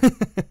are better.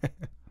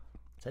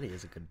 Teddy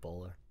is a good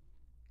bowler.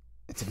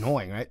 It's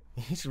annoying, right?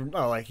 He's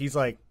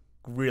like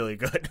really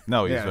good.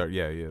 No, he's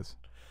Yeah. he is.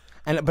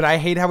 But I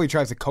hate how he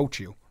tries to coach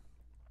you.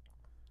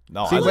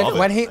 No, See, I love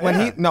when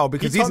it. he no,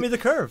 because he taught me the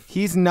curve.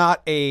 he's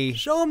not a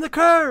Show him the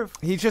curve.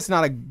 he's just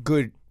not a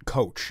good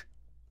coach.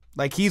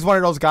 Like, he's one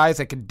of those guys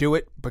that can do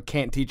it but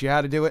can't teach you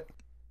how to do it.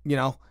 You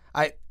know,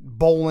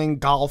 bowling,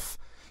 golf.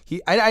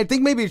 I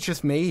think maybe it's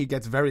just me. He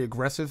gets very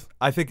aggressive.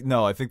 I think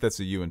that's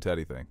a you and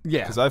Teddy thing.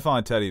 Yeah. because I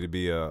find Teddy to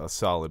be a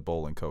solid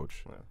bowling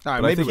coach. All right, But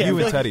I maybe think Yeah, I you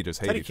feel and like Teddy just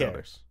hate Teddy each other.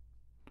 cares.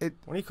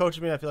 When he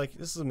coaches me, I feel like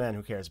this is a man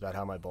who cares about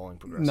how my bowling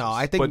progresses. no,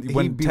 I think But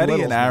when he Teddy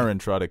belittles and me. Aaron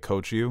try to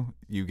coach you,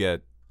 you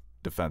get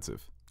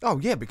defensive. Oh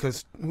yeah,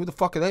 because who the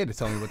fuck are they to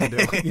tell me what to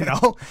do? You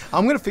know,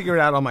 I'm gonna figure it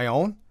out on my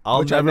own. I'll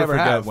which I never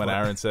forget have, when but-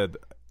 Aaron said,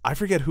 I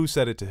forget who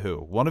said it to who.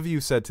 One of you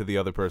said to the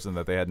other person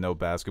that they had no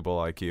basketball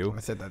IQ.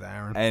 I said that to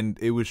Aaron. And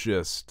it was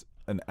just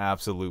an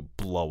absolute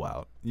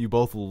blowout. You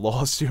both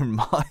lost your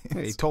minds.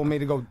 He told me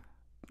to go.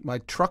 My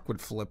truck would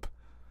flip.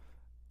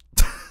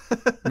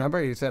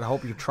 Remember, he said, "I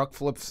hope your truck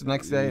flips the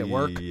next day at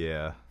work."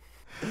 Yeah.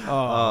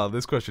 Oh,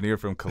 This question here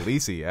from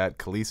Khaleesi at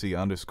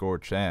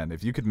Khaleesi_Chan.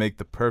 If you could make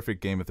the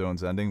perfect Game of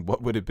Thrones ending,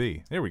 what would it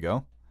be? Here we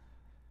go.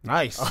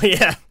 nice. Oh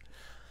yeah,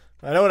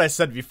 I know what I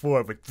said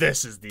before, but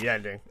this is the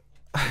ending.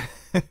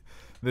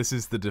 This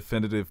is the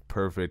definitive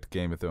perfect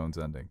Game of Thrones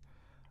ending.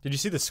 Did you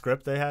see the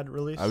script they had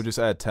released? I would just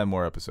add 10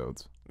 more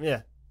episodes.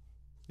 Yeah.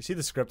 You see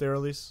the script they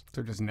released?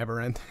 So just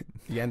never end.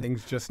 The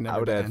endings just never I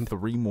would add end.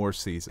 3 more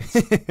seasons.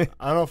 I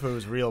don't know if it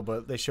was real,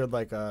 but they showed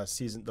like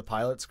the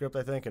pilot script,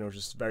 I think, and it was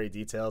just very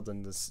detailed,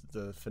 and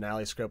the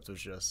finale script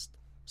was just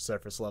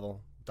surface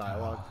level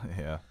dialogue,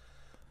 Yeah.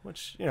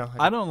 which, you know,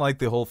 I don't like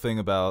the whole thing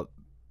about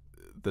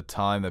the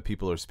time that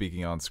people are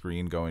speaking on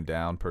screen going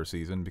down per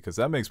season, because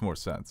that makes more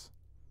sense.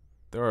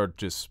 There are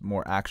just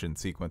more action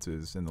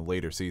sequences in the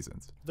later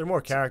seasons. there are more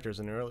characters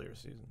in the earlier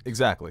season.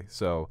 Exactly.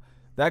 So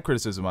that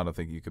criticism I don't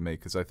think you can make,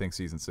 because I think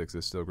season 6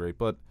 is still great.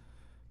 But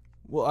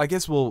well, I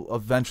guess we'll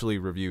eventually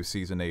review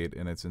season 8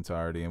 in its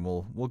entirety, and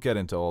we'll get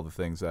into all the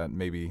things that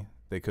maybe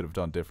they could have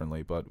done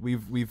differently. But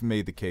we've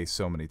made the case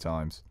so many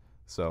times.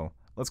 So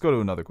let's go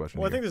to another question.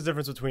 Well, I here. think there's a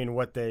difference between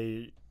what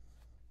they,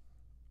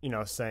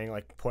 saying,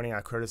 like pointing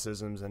out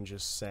criticisms and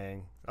just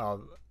saying,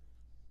 oh,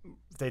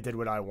 if they did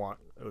what I want,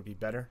 it would be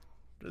better.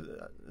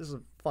 There's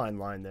a fine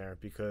line there,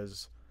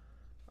 because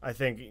I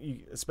think,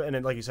 and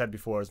then, like you said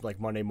before, it's like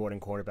Monday morning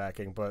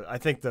quarterbacking, but I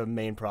think the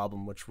main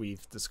problem, which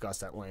we've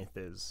discussed at length,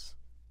 is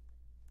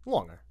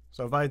longer.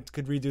 So if I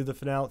could redo the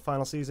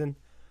final season,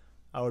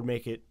 I would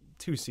make it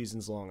 2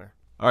 seasons longer.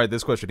 All right,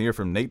 this question here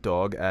from Nate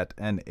Dogg at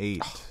N8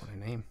 What a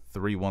name.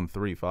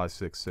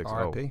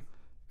 3135660. RIP.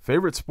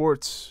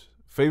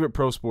 Favorite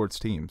pro sports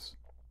teams?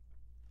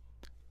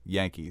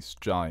 Yankees,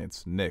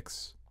 Giants,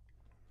 Knicks.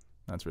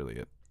 That's really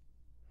it.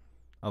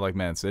 I like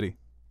Man City.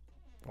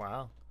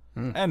 Wow.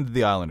 And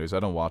the Islanders. I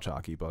don't watch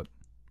hockey, but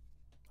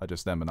I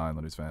just am an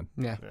Islanders fan.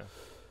 Yeah.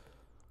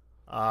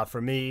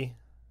 For me,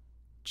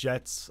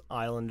 Jets,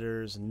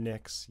 Islanders,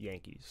 Knicks,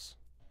 Yankees.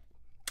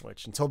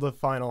 Which, until the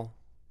final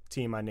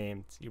team I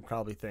named, you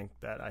probably think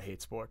that I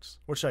hate sports,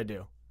 which I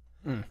do.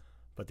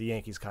 But the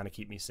Yankees kind of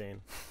keep me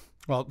sane.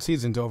 Well,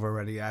 season's over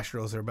already.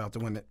 Astros are about to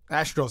win it.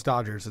 Astros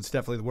Dodgers. It's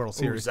definitely the World Ooh,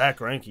 Series. Zach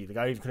Greinke, the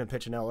guy who couldn't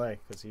pitch in L.A.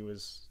 because he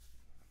was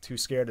too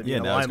scared to be Yeah,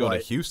 in the now he's going to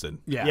limelight. Houston.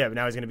 Yeah, but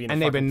now he's going to be in the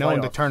And they've been fucking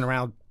known to playoffs. turn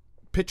around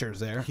pitchers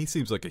there. He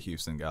seems like a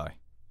Houston guy.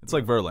 It's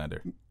like Verlander.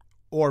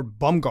 Or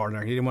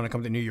Bumgarner. He didn't want to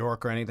come to New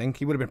York or anything.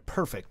 He would have been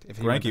perfect if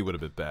he went Greinke would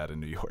have been bad in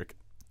New York.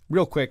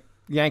 Real quick,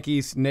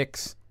 Yankees,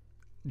 Knicks,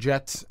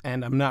 Jets,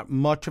 and I'm not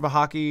much of a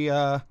hockey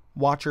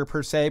watcher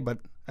per se, but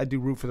I do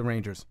root for the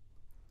Rangers.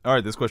 All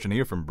right, this question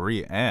here from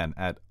Bree Ann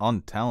at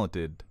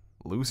Untalented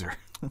Loser.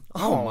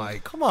 Oh my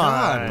come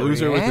on.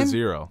 Loser with a Brienne?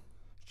 0.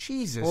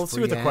 Jesus. Well, let's see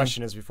what the Brienne.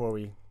 question is before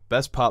we.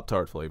 Best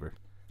Pop-Tart flavor.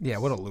 Yeah,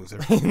 what a loser.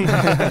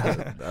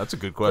 That's a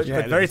good question.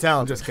 But very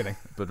talented. I'm just kidding.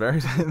 But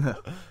very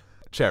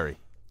cherry.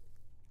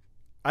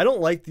 I don't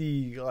like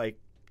the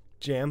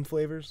jam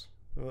flavors.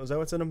 Is that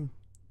what's in them?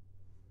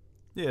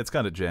 Yeah, it's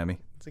kind of jammy.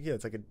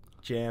 It's like a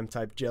jam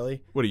type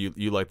jelly. What do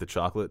you like the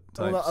chocolate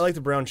types? I like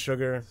the brown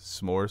sugar.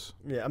 S'mores.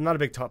 Yeah, I'm not a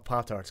big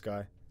Pop Tarts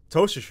guy.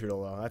 Toaster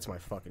strudel though, that's my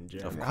fucking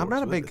jam. Of I'm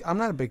not a course. big. I'm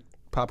not a big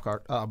pop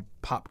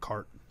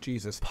cart.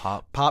 Jesus.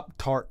 Pop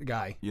tart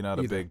guy. You're not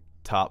either. a big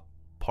top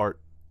part.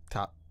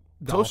 top.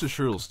 Toaster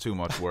strudel's too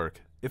much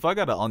work. If I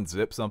got to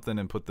unzip something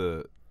and put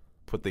the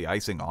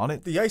icing on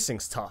it, The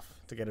icing's tough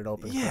to get it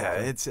open. yeah,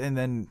 correctly.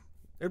 then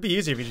It'd be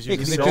easier if you just Yeah, use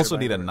you because the they also silver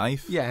need a grinder.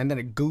 knife. Yeah, and then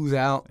it goos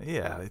out.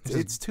 Yeah, Just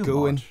it's too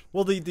gooing. much.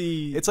 Well,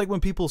 the It's like when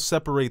people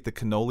separate the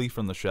cannoli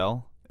from the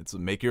shell. It's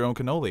make your own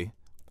cannoli.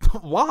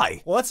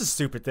 Why? well, that's a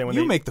stupid thing when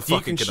You they make the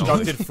fucking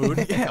deconstructed cannoli.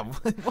 food. Yeah,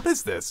 what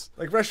is this?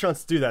 Like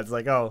restaurants do that. It's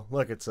like, oh,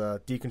 look, it's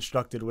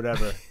deconstructed,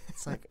 whatever.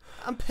 It's like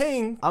I'm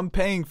paying I'm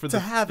paying for to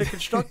have it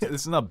constructed.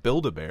 This is not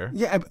Build-A-Bear.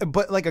 Yeah,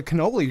 but like a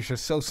cannoli is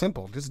just so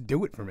simple. Just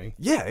do it for me.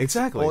 Yeah,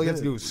 exactly. All you have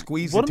to do is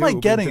squeeze. What the am I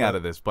tube getting into out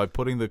of this by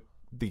putting the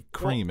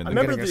cream in I the I'm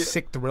remember getting a the-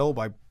 sick thrill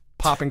by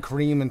popping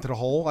cream into the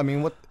hole. I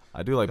mean, what?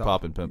 I do like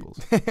popping pimples.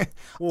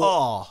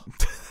 Oh,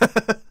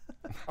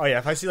 Oh yeah,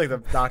 if I see like the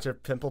Dr.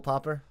 Pimple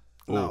Popper,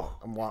 Ooh.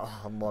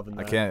 I'm loving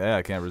that.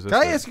 I can't resist.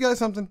 can I that. ask you guys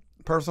something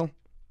personal?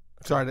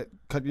 Sorry to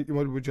cut you.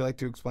 What would you like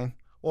to explain?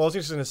 Well, I was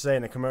just gonna say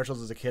in the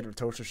commercials as a kid with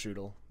toaster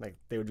strudel, like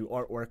they would do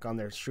artwork on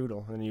their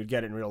strudel, and then you'd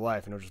get it in real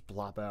life, and it would just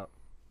blop out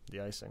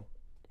the icing.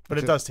 But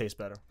it does taste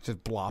better.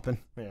 Just blopping.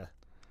 Yeah.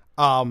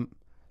 Do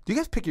you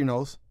guys pick your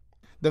nose?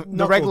 The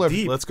Knuckle regular.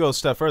 deep. Let's go a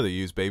step further. You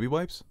use baby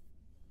wipes?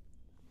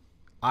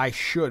 I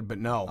should, but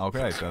no.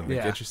 Okay, then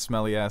Yeah. get your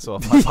smelly ass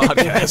off my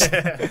podcast.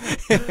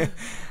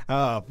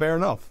 Fair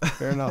enough.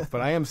 Fair enough.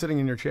 But I am sitting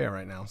in your chair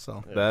right now,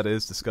 so. That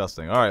is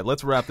disgusting. All right,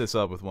 let's wrap this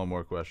up with one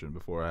more question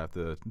before I have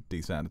to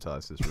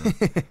desanitize this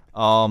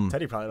room.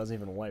 Teddy probably doesn't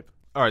even wipe.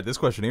 All right, this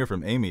question here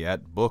from Amy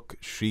at Book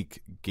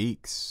Chic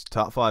Geeks.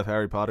 Top 5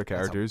 Harry Potter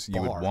characters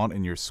you would bar. want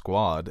in your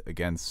squad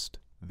against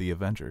the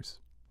Avengers.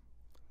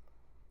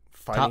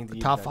 Fighting the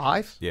Top Avengers.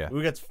 5? Yeah.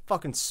 We get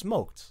fucking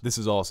smoked. This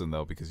is awesome,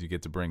 though, because you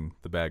get to bring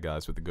the bad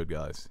guys with the good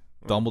guys.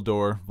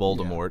 Dumbledore,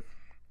 Voldemort.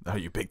 Oh,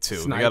 you pick 2.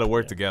 Snape. They got to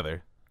work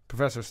together.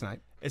 Professor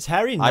Snipe. Is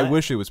Harry? I not-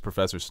 wish it was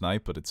Professor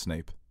Snipe, but it's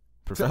Snape.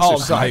 Professor Oh,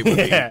 sorry. Snipe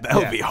would be, Yeah. that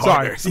would be Yeah.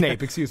 harder. Sorry,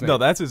 Snape, excuse me. No,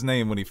 that's his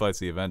name when he fights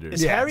the Avengers.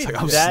 Is Yeah, Harry it's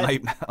like, I'm that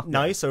Snape now.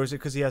 nice, or is it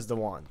because he has the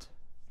wand?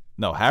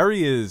 No,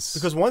 Harry is...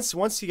 Because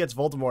once he gets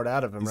Voldemort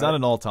out of him, he's right? not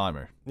an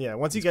all-timer. Yeah,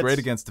 once he He's gets great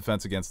against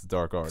defense against the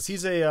dark arts.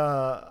 he's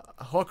a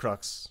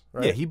Horcrux,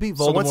 right? Yeah, he beat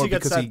So once Voldemort he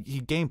gets because that, he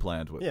game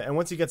planned with. yeah, and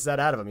once he gets that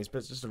out of him, he's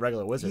just a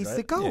regular wizard, He's right?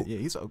 the GOAT. Yeah,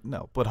 he's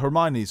no, but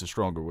Hermione's a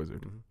stronger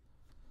wizard.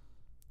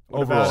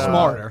 What Overall, about,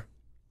 Smarter.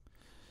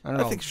 I don't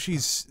know. I think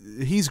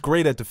he's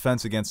great at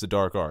defense against the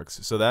dark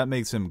arts, so that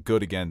makes him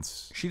good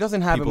against she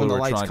doesn't have it people when who the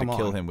are lights trying come to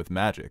kill on. him with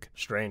magic.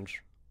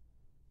 Strange.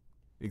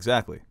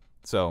 Exactly.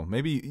 So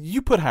maybe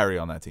you put Harry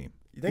on that team.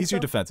 You think He's your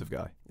so? defensive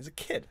guy. He's a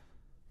kid.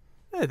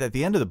 Yeah, at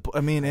the end of the,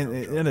 I mean,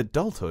 in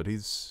adulthood,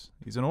 he's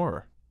an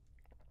aura.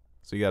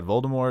 So you got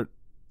Voldemort,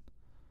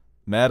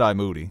 Mad Eye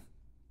Moody,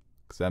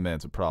 because that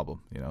man's a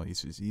problem. You know,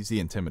 he's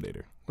the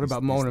intimidator. What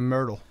about Moan and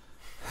Myrtle?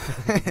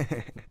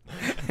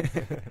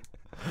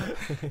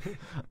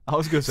 I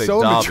was gonna say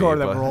So Dobby, mature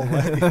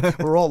that but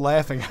we're all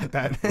laughing at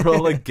that. we're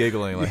all like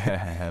giggling,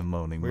 like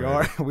moaning. we weird.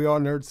 are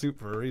nerd soup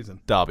for a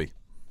reason. Dobby.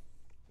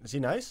 Is he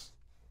nice?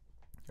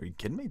 Are you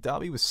kidding me?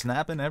 Dobby was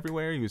snapping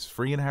everywhere. He was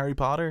freeing Harry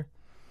Potter.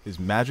 His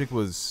magic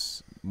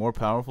was more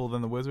powerful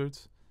than the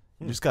wizards.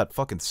 He just got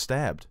fucking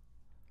stabbed.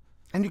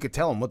 And you could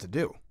tell him what to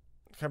do.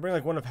 Can I bring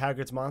like one of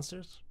Hagrid's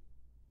monsters?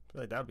 I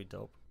feel like that would be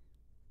dope.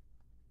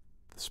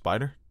 The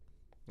spider?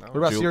 No? What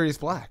about Ju- Sirius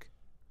Black?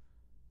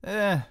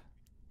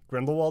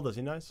 Grindelwald? Is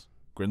he nice?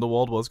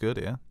 Grindelwald was good,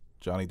 yeah.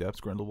 Johnny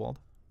Depp's Grindelwald.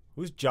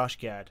 Who's Josh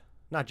Gad?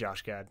 Not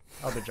Josh Gad.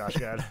 Other Josh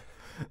Gad.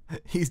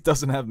 He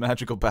doesn't have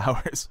magical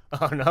powers.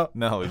 Oh no.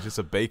 No, he's just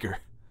a baker.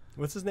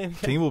 What's his name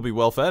again? Team will be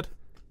well fed.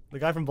 The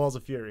guy from Balls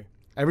of Fury.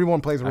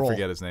 Everyone plays a I role.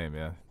 forget his name,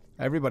 yeah.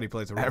 Everybody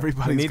plays a role.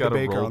 Everybody's You need got the a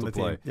baker role on to the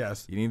play. team.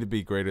 Yes. You need to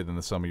be greater than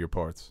the sum of your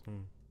parts.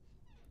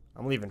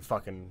 I'm leaving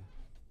fucking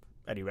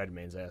Eddie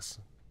Redmayne's ass.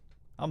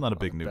 I'm not a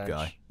big On the Newt bench.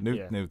 guy.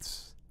 Yeah.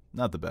 Newt's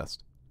not the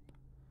best.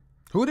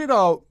 Who did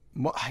I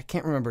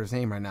can't remember his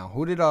name right now.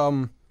 Who did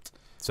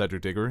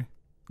Cedric Diggory?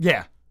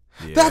 Yeah.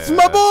 Yeah. That's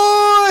my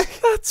boy.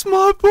 That's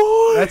my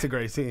boy. That's a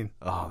great scene.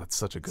 Oh, that's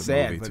such a good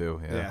Sad, movie but,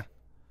 too. Yeah.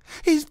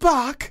 He's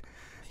back.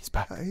 He's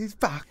back. He's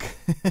back.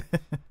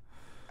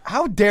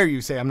 How dare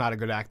you say I'm not a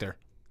good actor?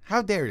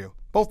 How dare you?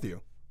 Both of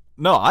you.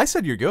 No, I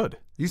said you're good.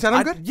 You said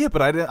I'm good? Yeah,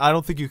 but I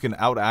don't think you can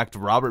outact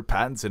Robert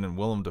Pattinson and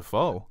Willem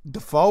Dafoe.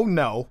 Defoe,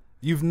 no.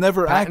 You've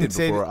never acted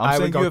Pattinson, before. I I'm would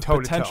saying go you have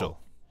toe-to-toe. potential.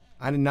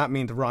 I did not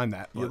mean to rhyme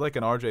that. You're but like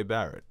an RJ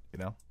Barrett, you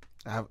know?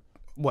 I have,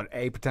 what,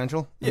 A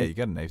potential? Yeah, you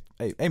got an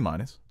A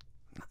minus.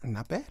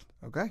 Not bad.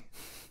 Okay.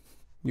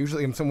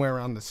 Usually I'm somewhere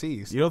around the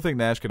C's. You don't think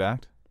Nash could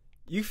act?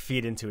 You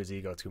feed into his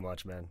ego too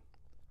much, man.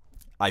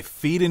 I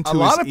feed into A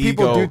lot of his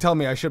people ego do tell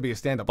me I should be a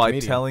stand-up by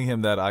comedian. telling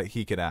him that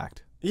he could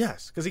act.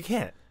 Yes, because he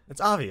can't. It's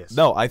obvious.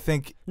 No, I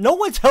think No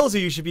one tells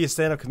you should be a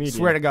stand-up comedian.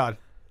 Swear to God.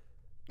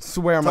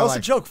 Swear on my Tell us a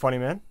life. joke, funny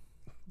man.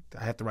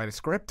 I have to write a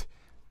script.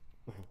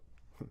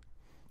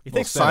 You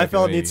think stand-up Seinfeld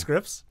comedy- needs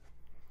scripts?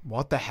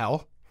 What the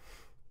hell?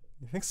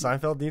 You think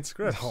Seinfeld needs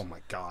scripts? Oh my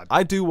God.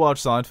 I do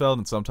watch Seinfeld,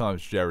 and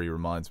sometimes Jerry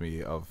reminds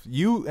me of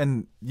you,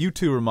 and you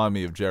two remind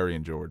me of Jerry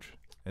and George.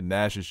 And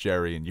Nash is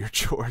Jerry, and you're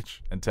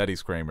George, and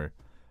Teddy's Kramer.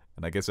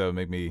 And I guess that would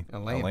make me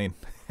Elaine.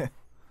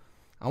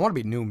 I want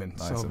to be Newman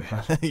Nice. so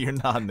bad. You're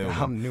not Newman.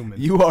 I'm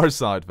Newman. You are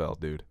Seinfeld,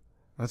 dude.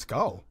 Let's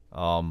go.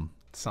 Um,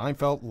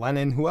 Seinfeld,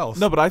 Lennon, who else?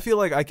 no, but I feel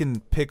like I can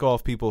pick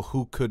off people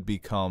who could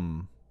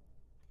become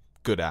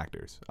good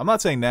actors. I'm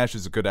not saying Nash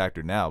is a good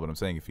actor now, but I'm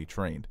saying if he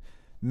trained.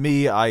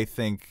 Me, I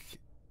think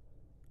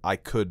I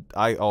could.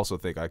 I also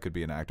think I could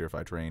be an actor if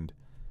I trained.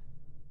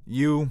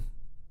 You,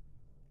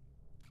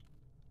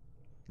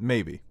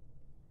 maybe.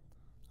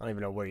 I don't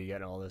even know where you're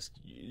getting all this.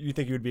 You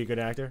think you would be a good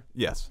actor?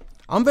 Yes.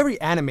 I'm very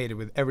animated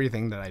with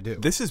everything that I do.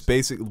 This is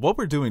basically what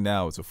we're doing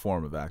now is a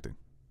form of acting.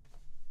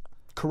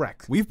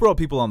 Correct. We've brought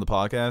people on the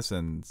podcast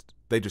and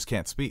they just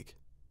can't speak.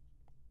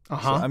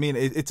 Uh-huh. So, I mean,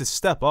 it's a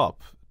step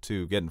up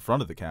to get in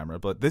front of the camera,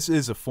 but this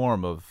is a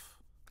form of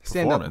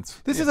Stand-up.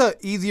 performance. This is a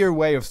easier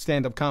way of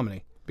stand-up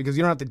comedy because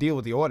you don't have to deal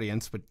with the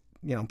audience, but,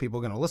 people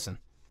are going to listen.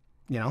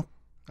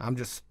 I'm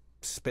just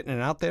spitting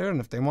it out there, and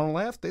if they want to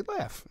laugh, they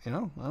laugh. I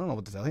don't know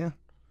what to tell you.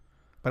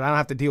 But I don't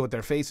have to deal with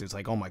their faces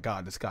like, oh, my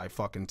God, this guy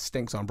fucking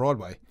stinks on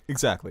Broadway.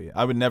 Exactly.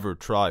 I would never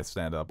try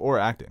stand-up or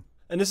acting.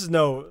 And this is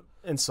no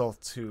insult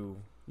to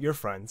your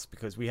friends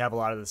because we have a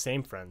lot of the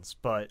same friends,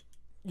 but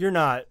you're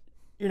not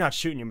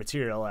shooting your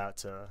material out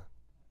to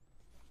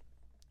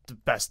the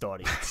best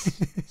audience,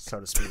 so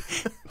to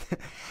speak.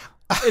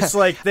 It's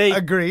like they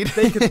Agreed.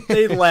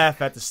 they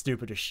laugh at the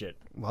stupidest shit.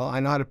 Well, I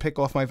know how to pick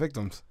off my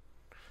victims.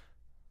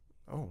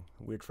 Oh,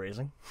 weird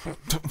phrasing.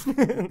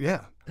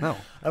 Yeah. No.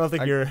 I don't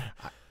think your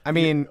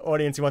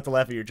audience who want to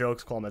laugh at your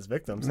jokes call them as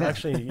victims. Yeah.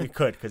 Actually, you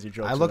could because your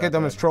jokes. I are look that at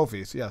them bad. as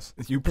trophies, yes.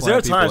 You Because there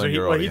are plant people times in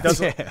your where he audience.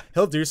 does Yeah.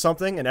 he'll do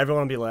something and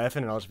everyone will be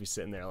laughing and I'll just be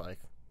sitting there like,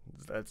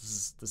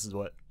 this is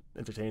what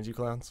entertains you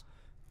clowns.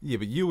 Yeah,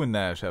 but you and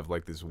Nash have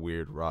like this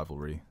weird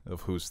rivalry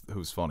of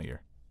who's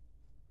funnier.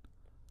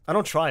 I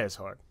don't try as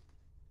hard.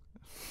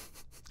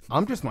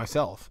 I'm just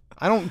myself.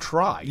 I don't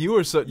try. You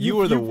are the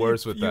you-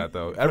 worst with you that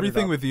though. put it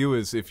Everything up. with you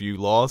is if you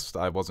lost,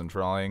 I wasn't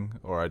trying,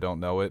 or I don't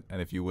know it,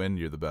 and if you win,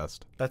 you're the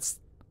best.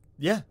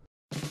 Yeah,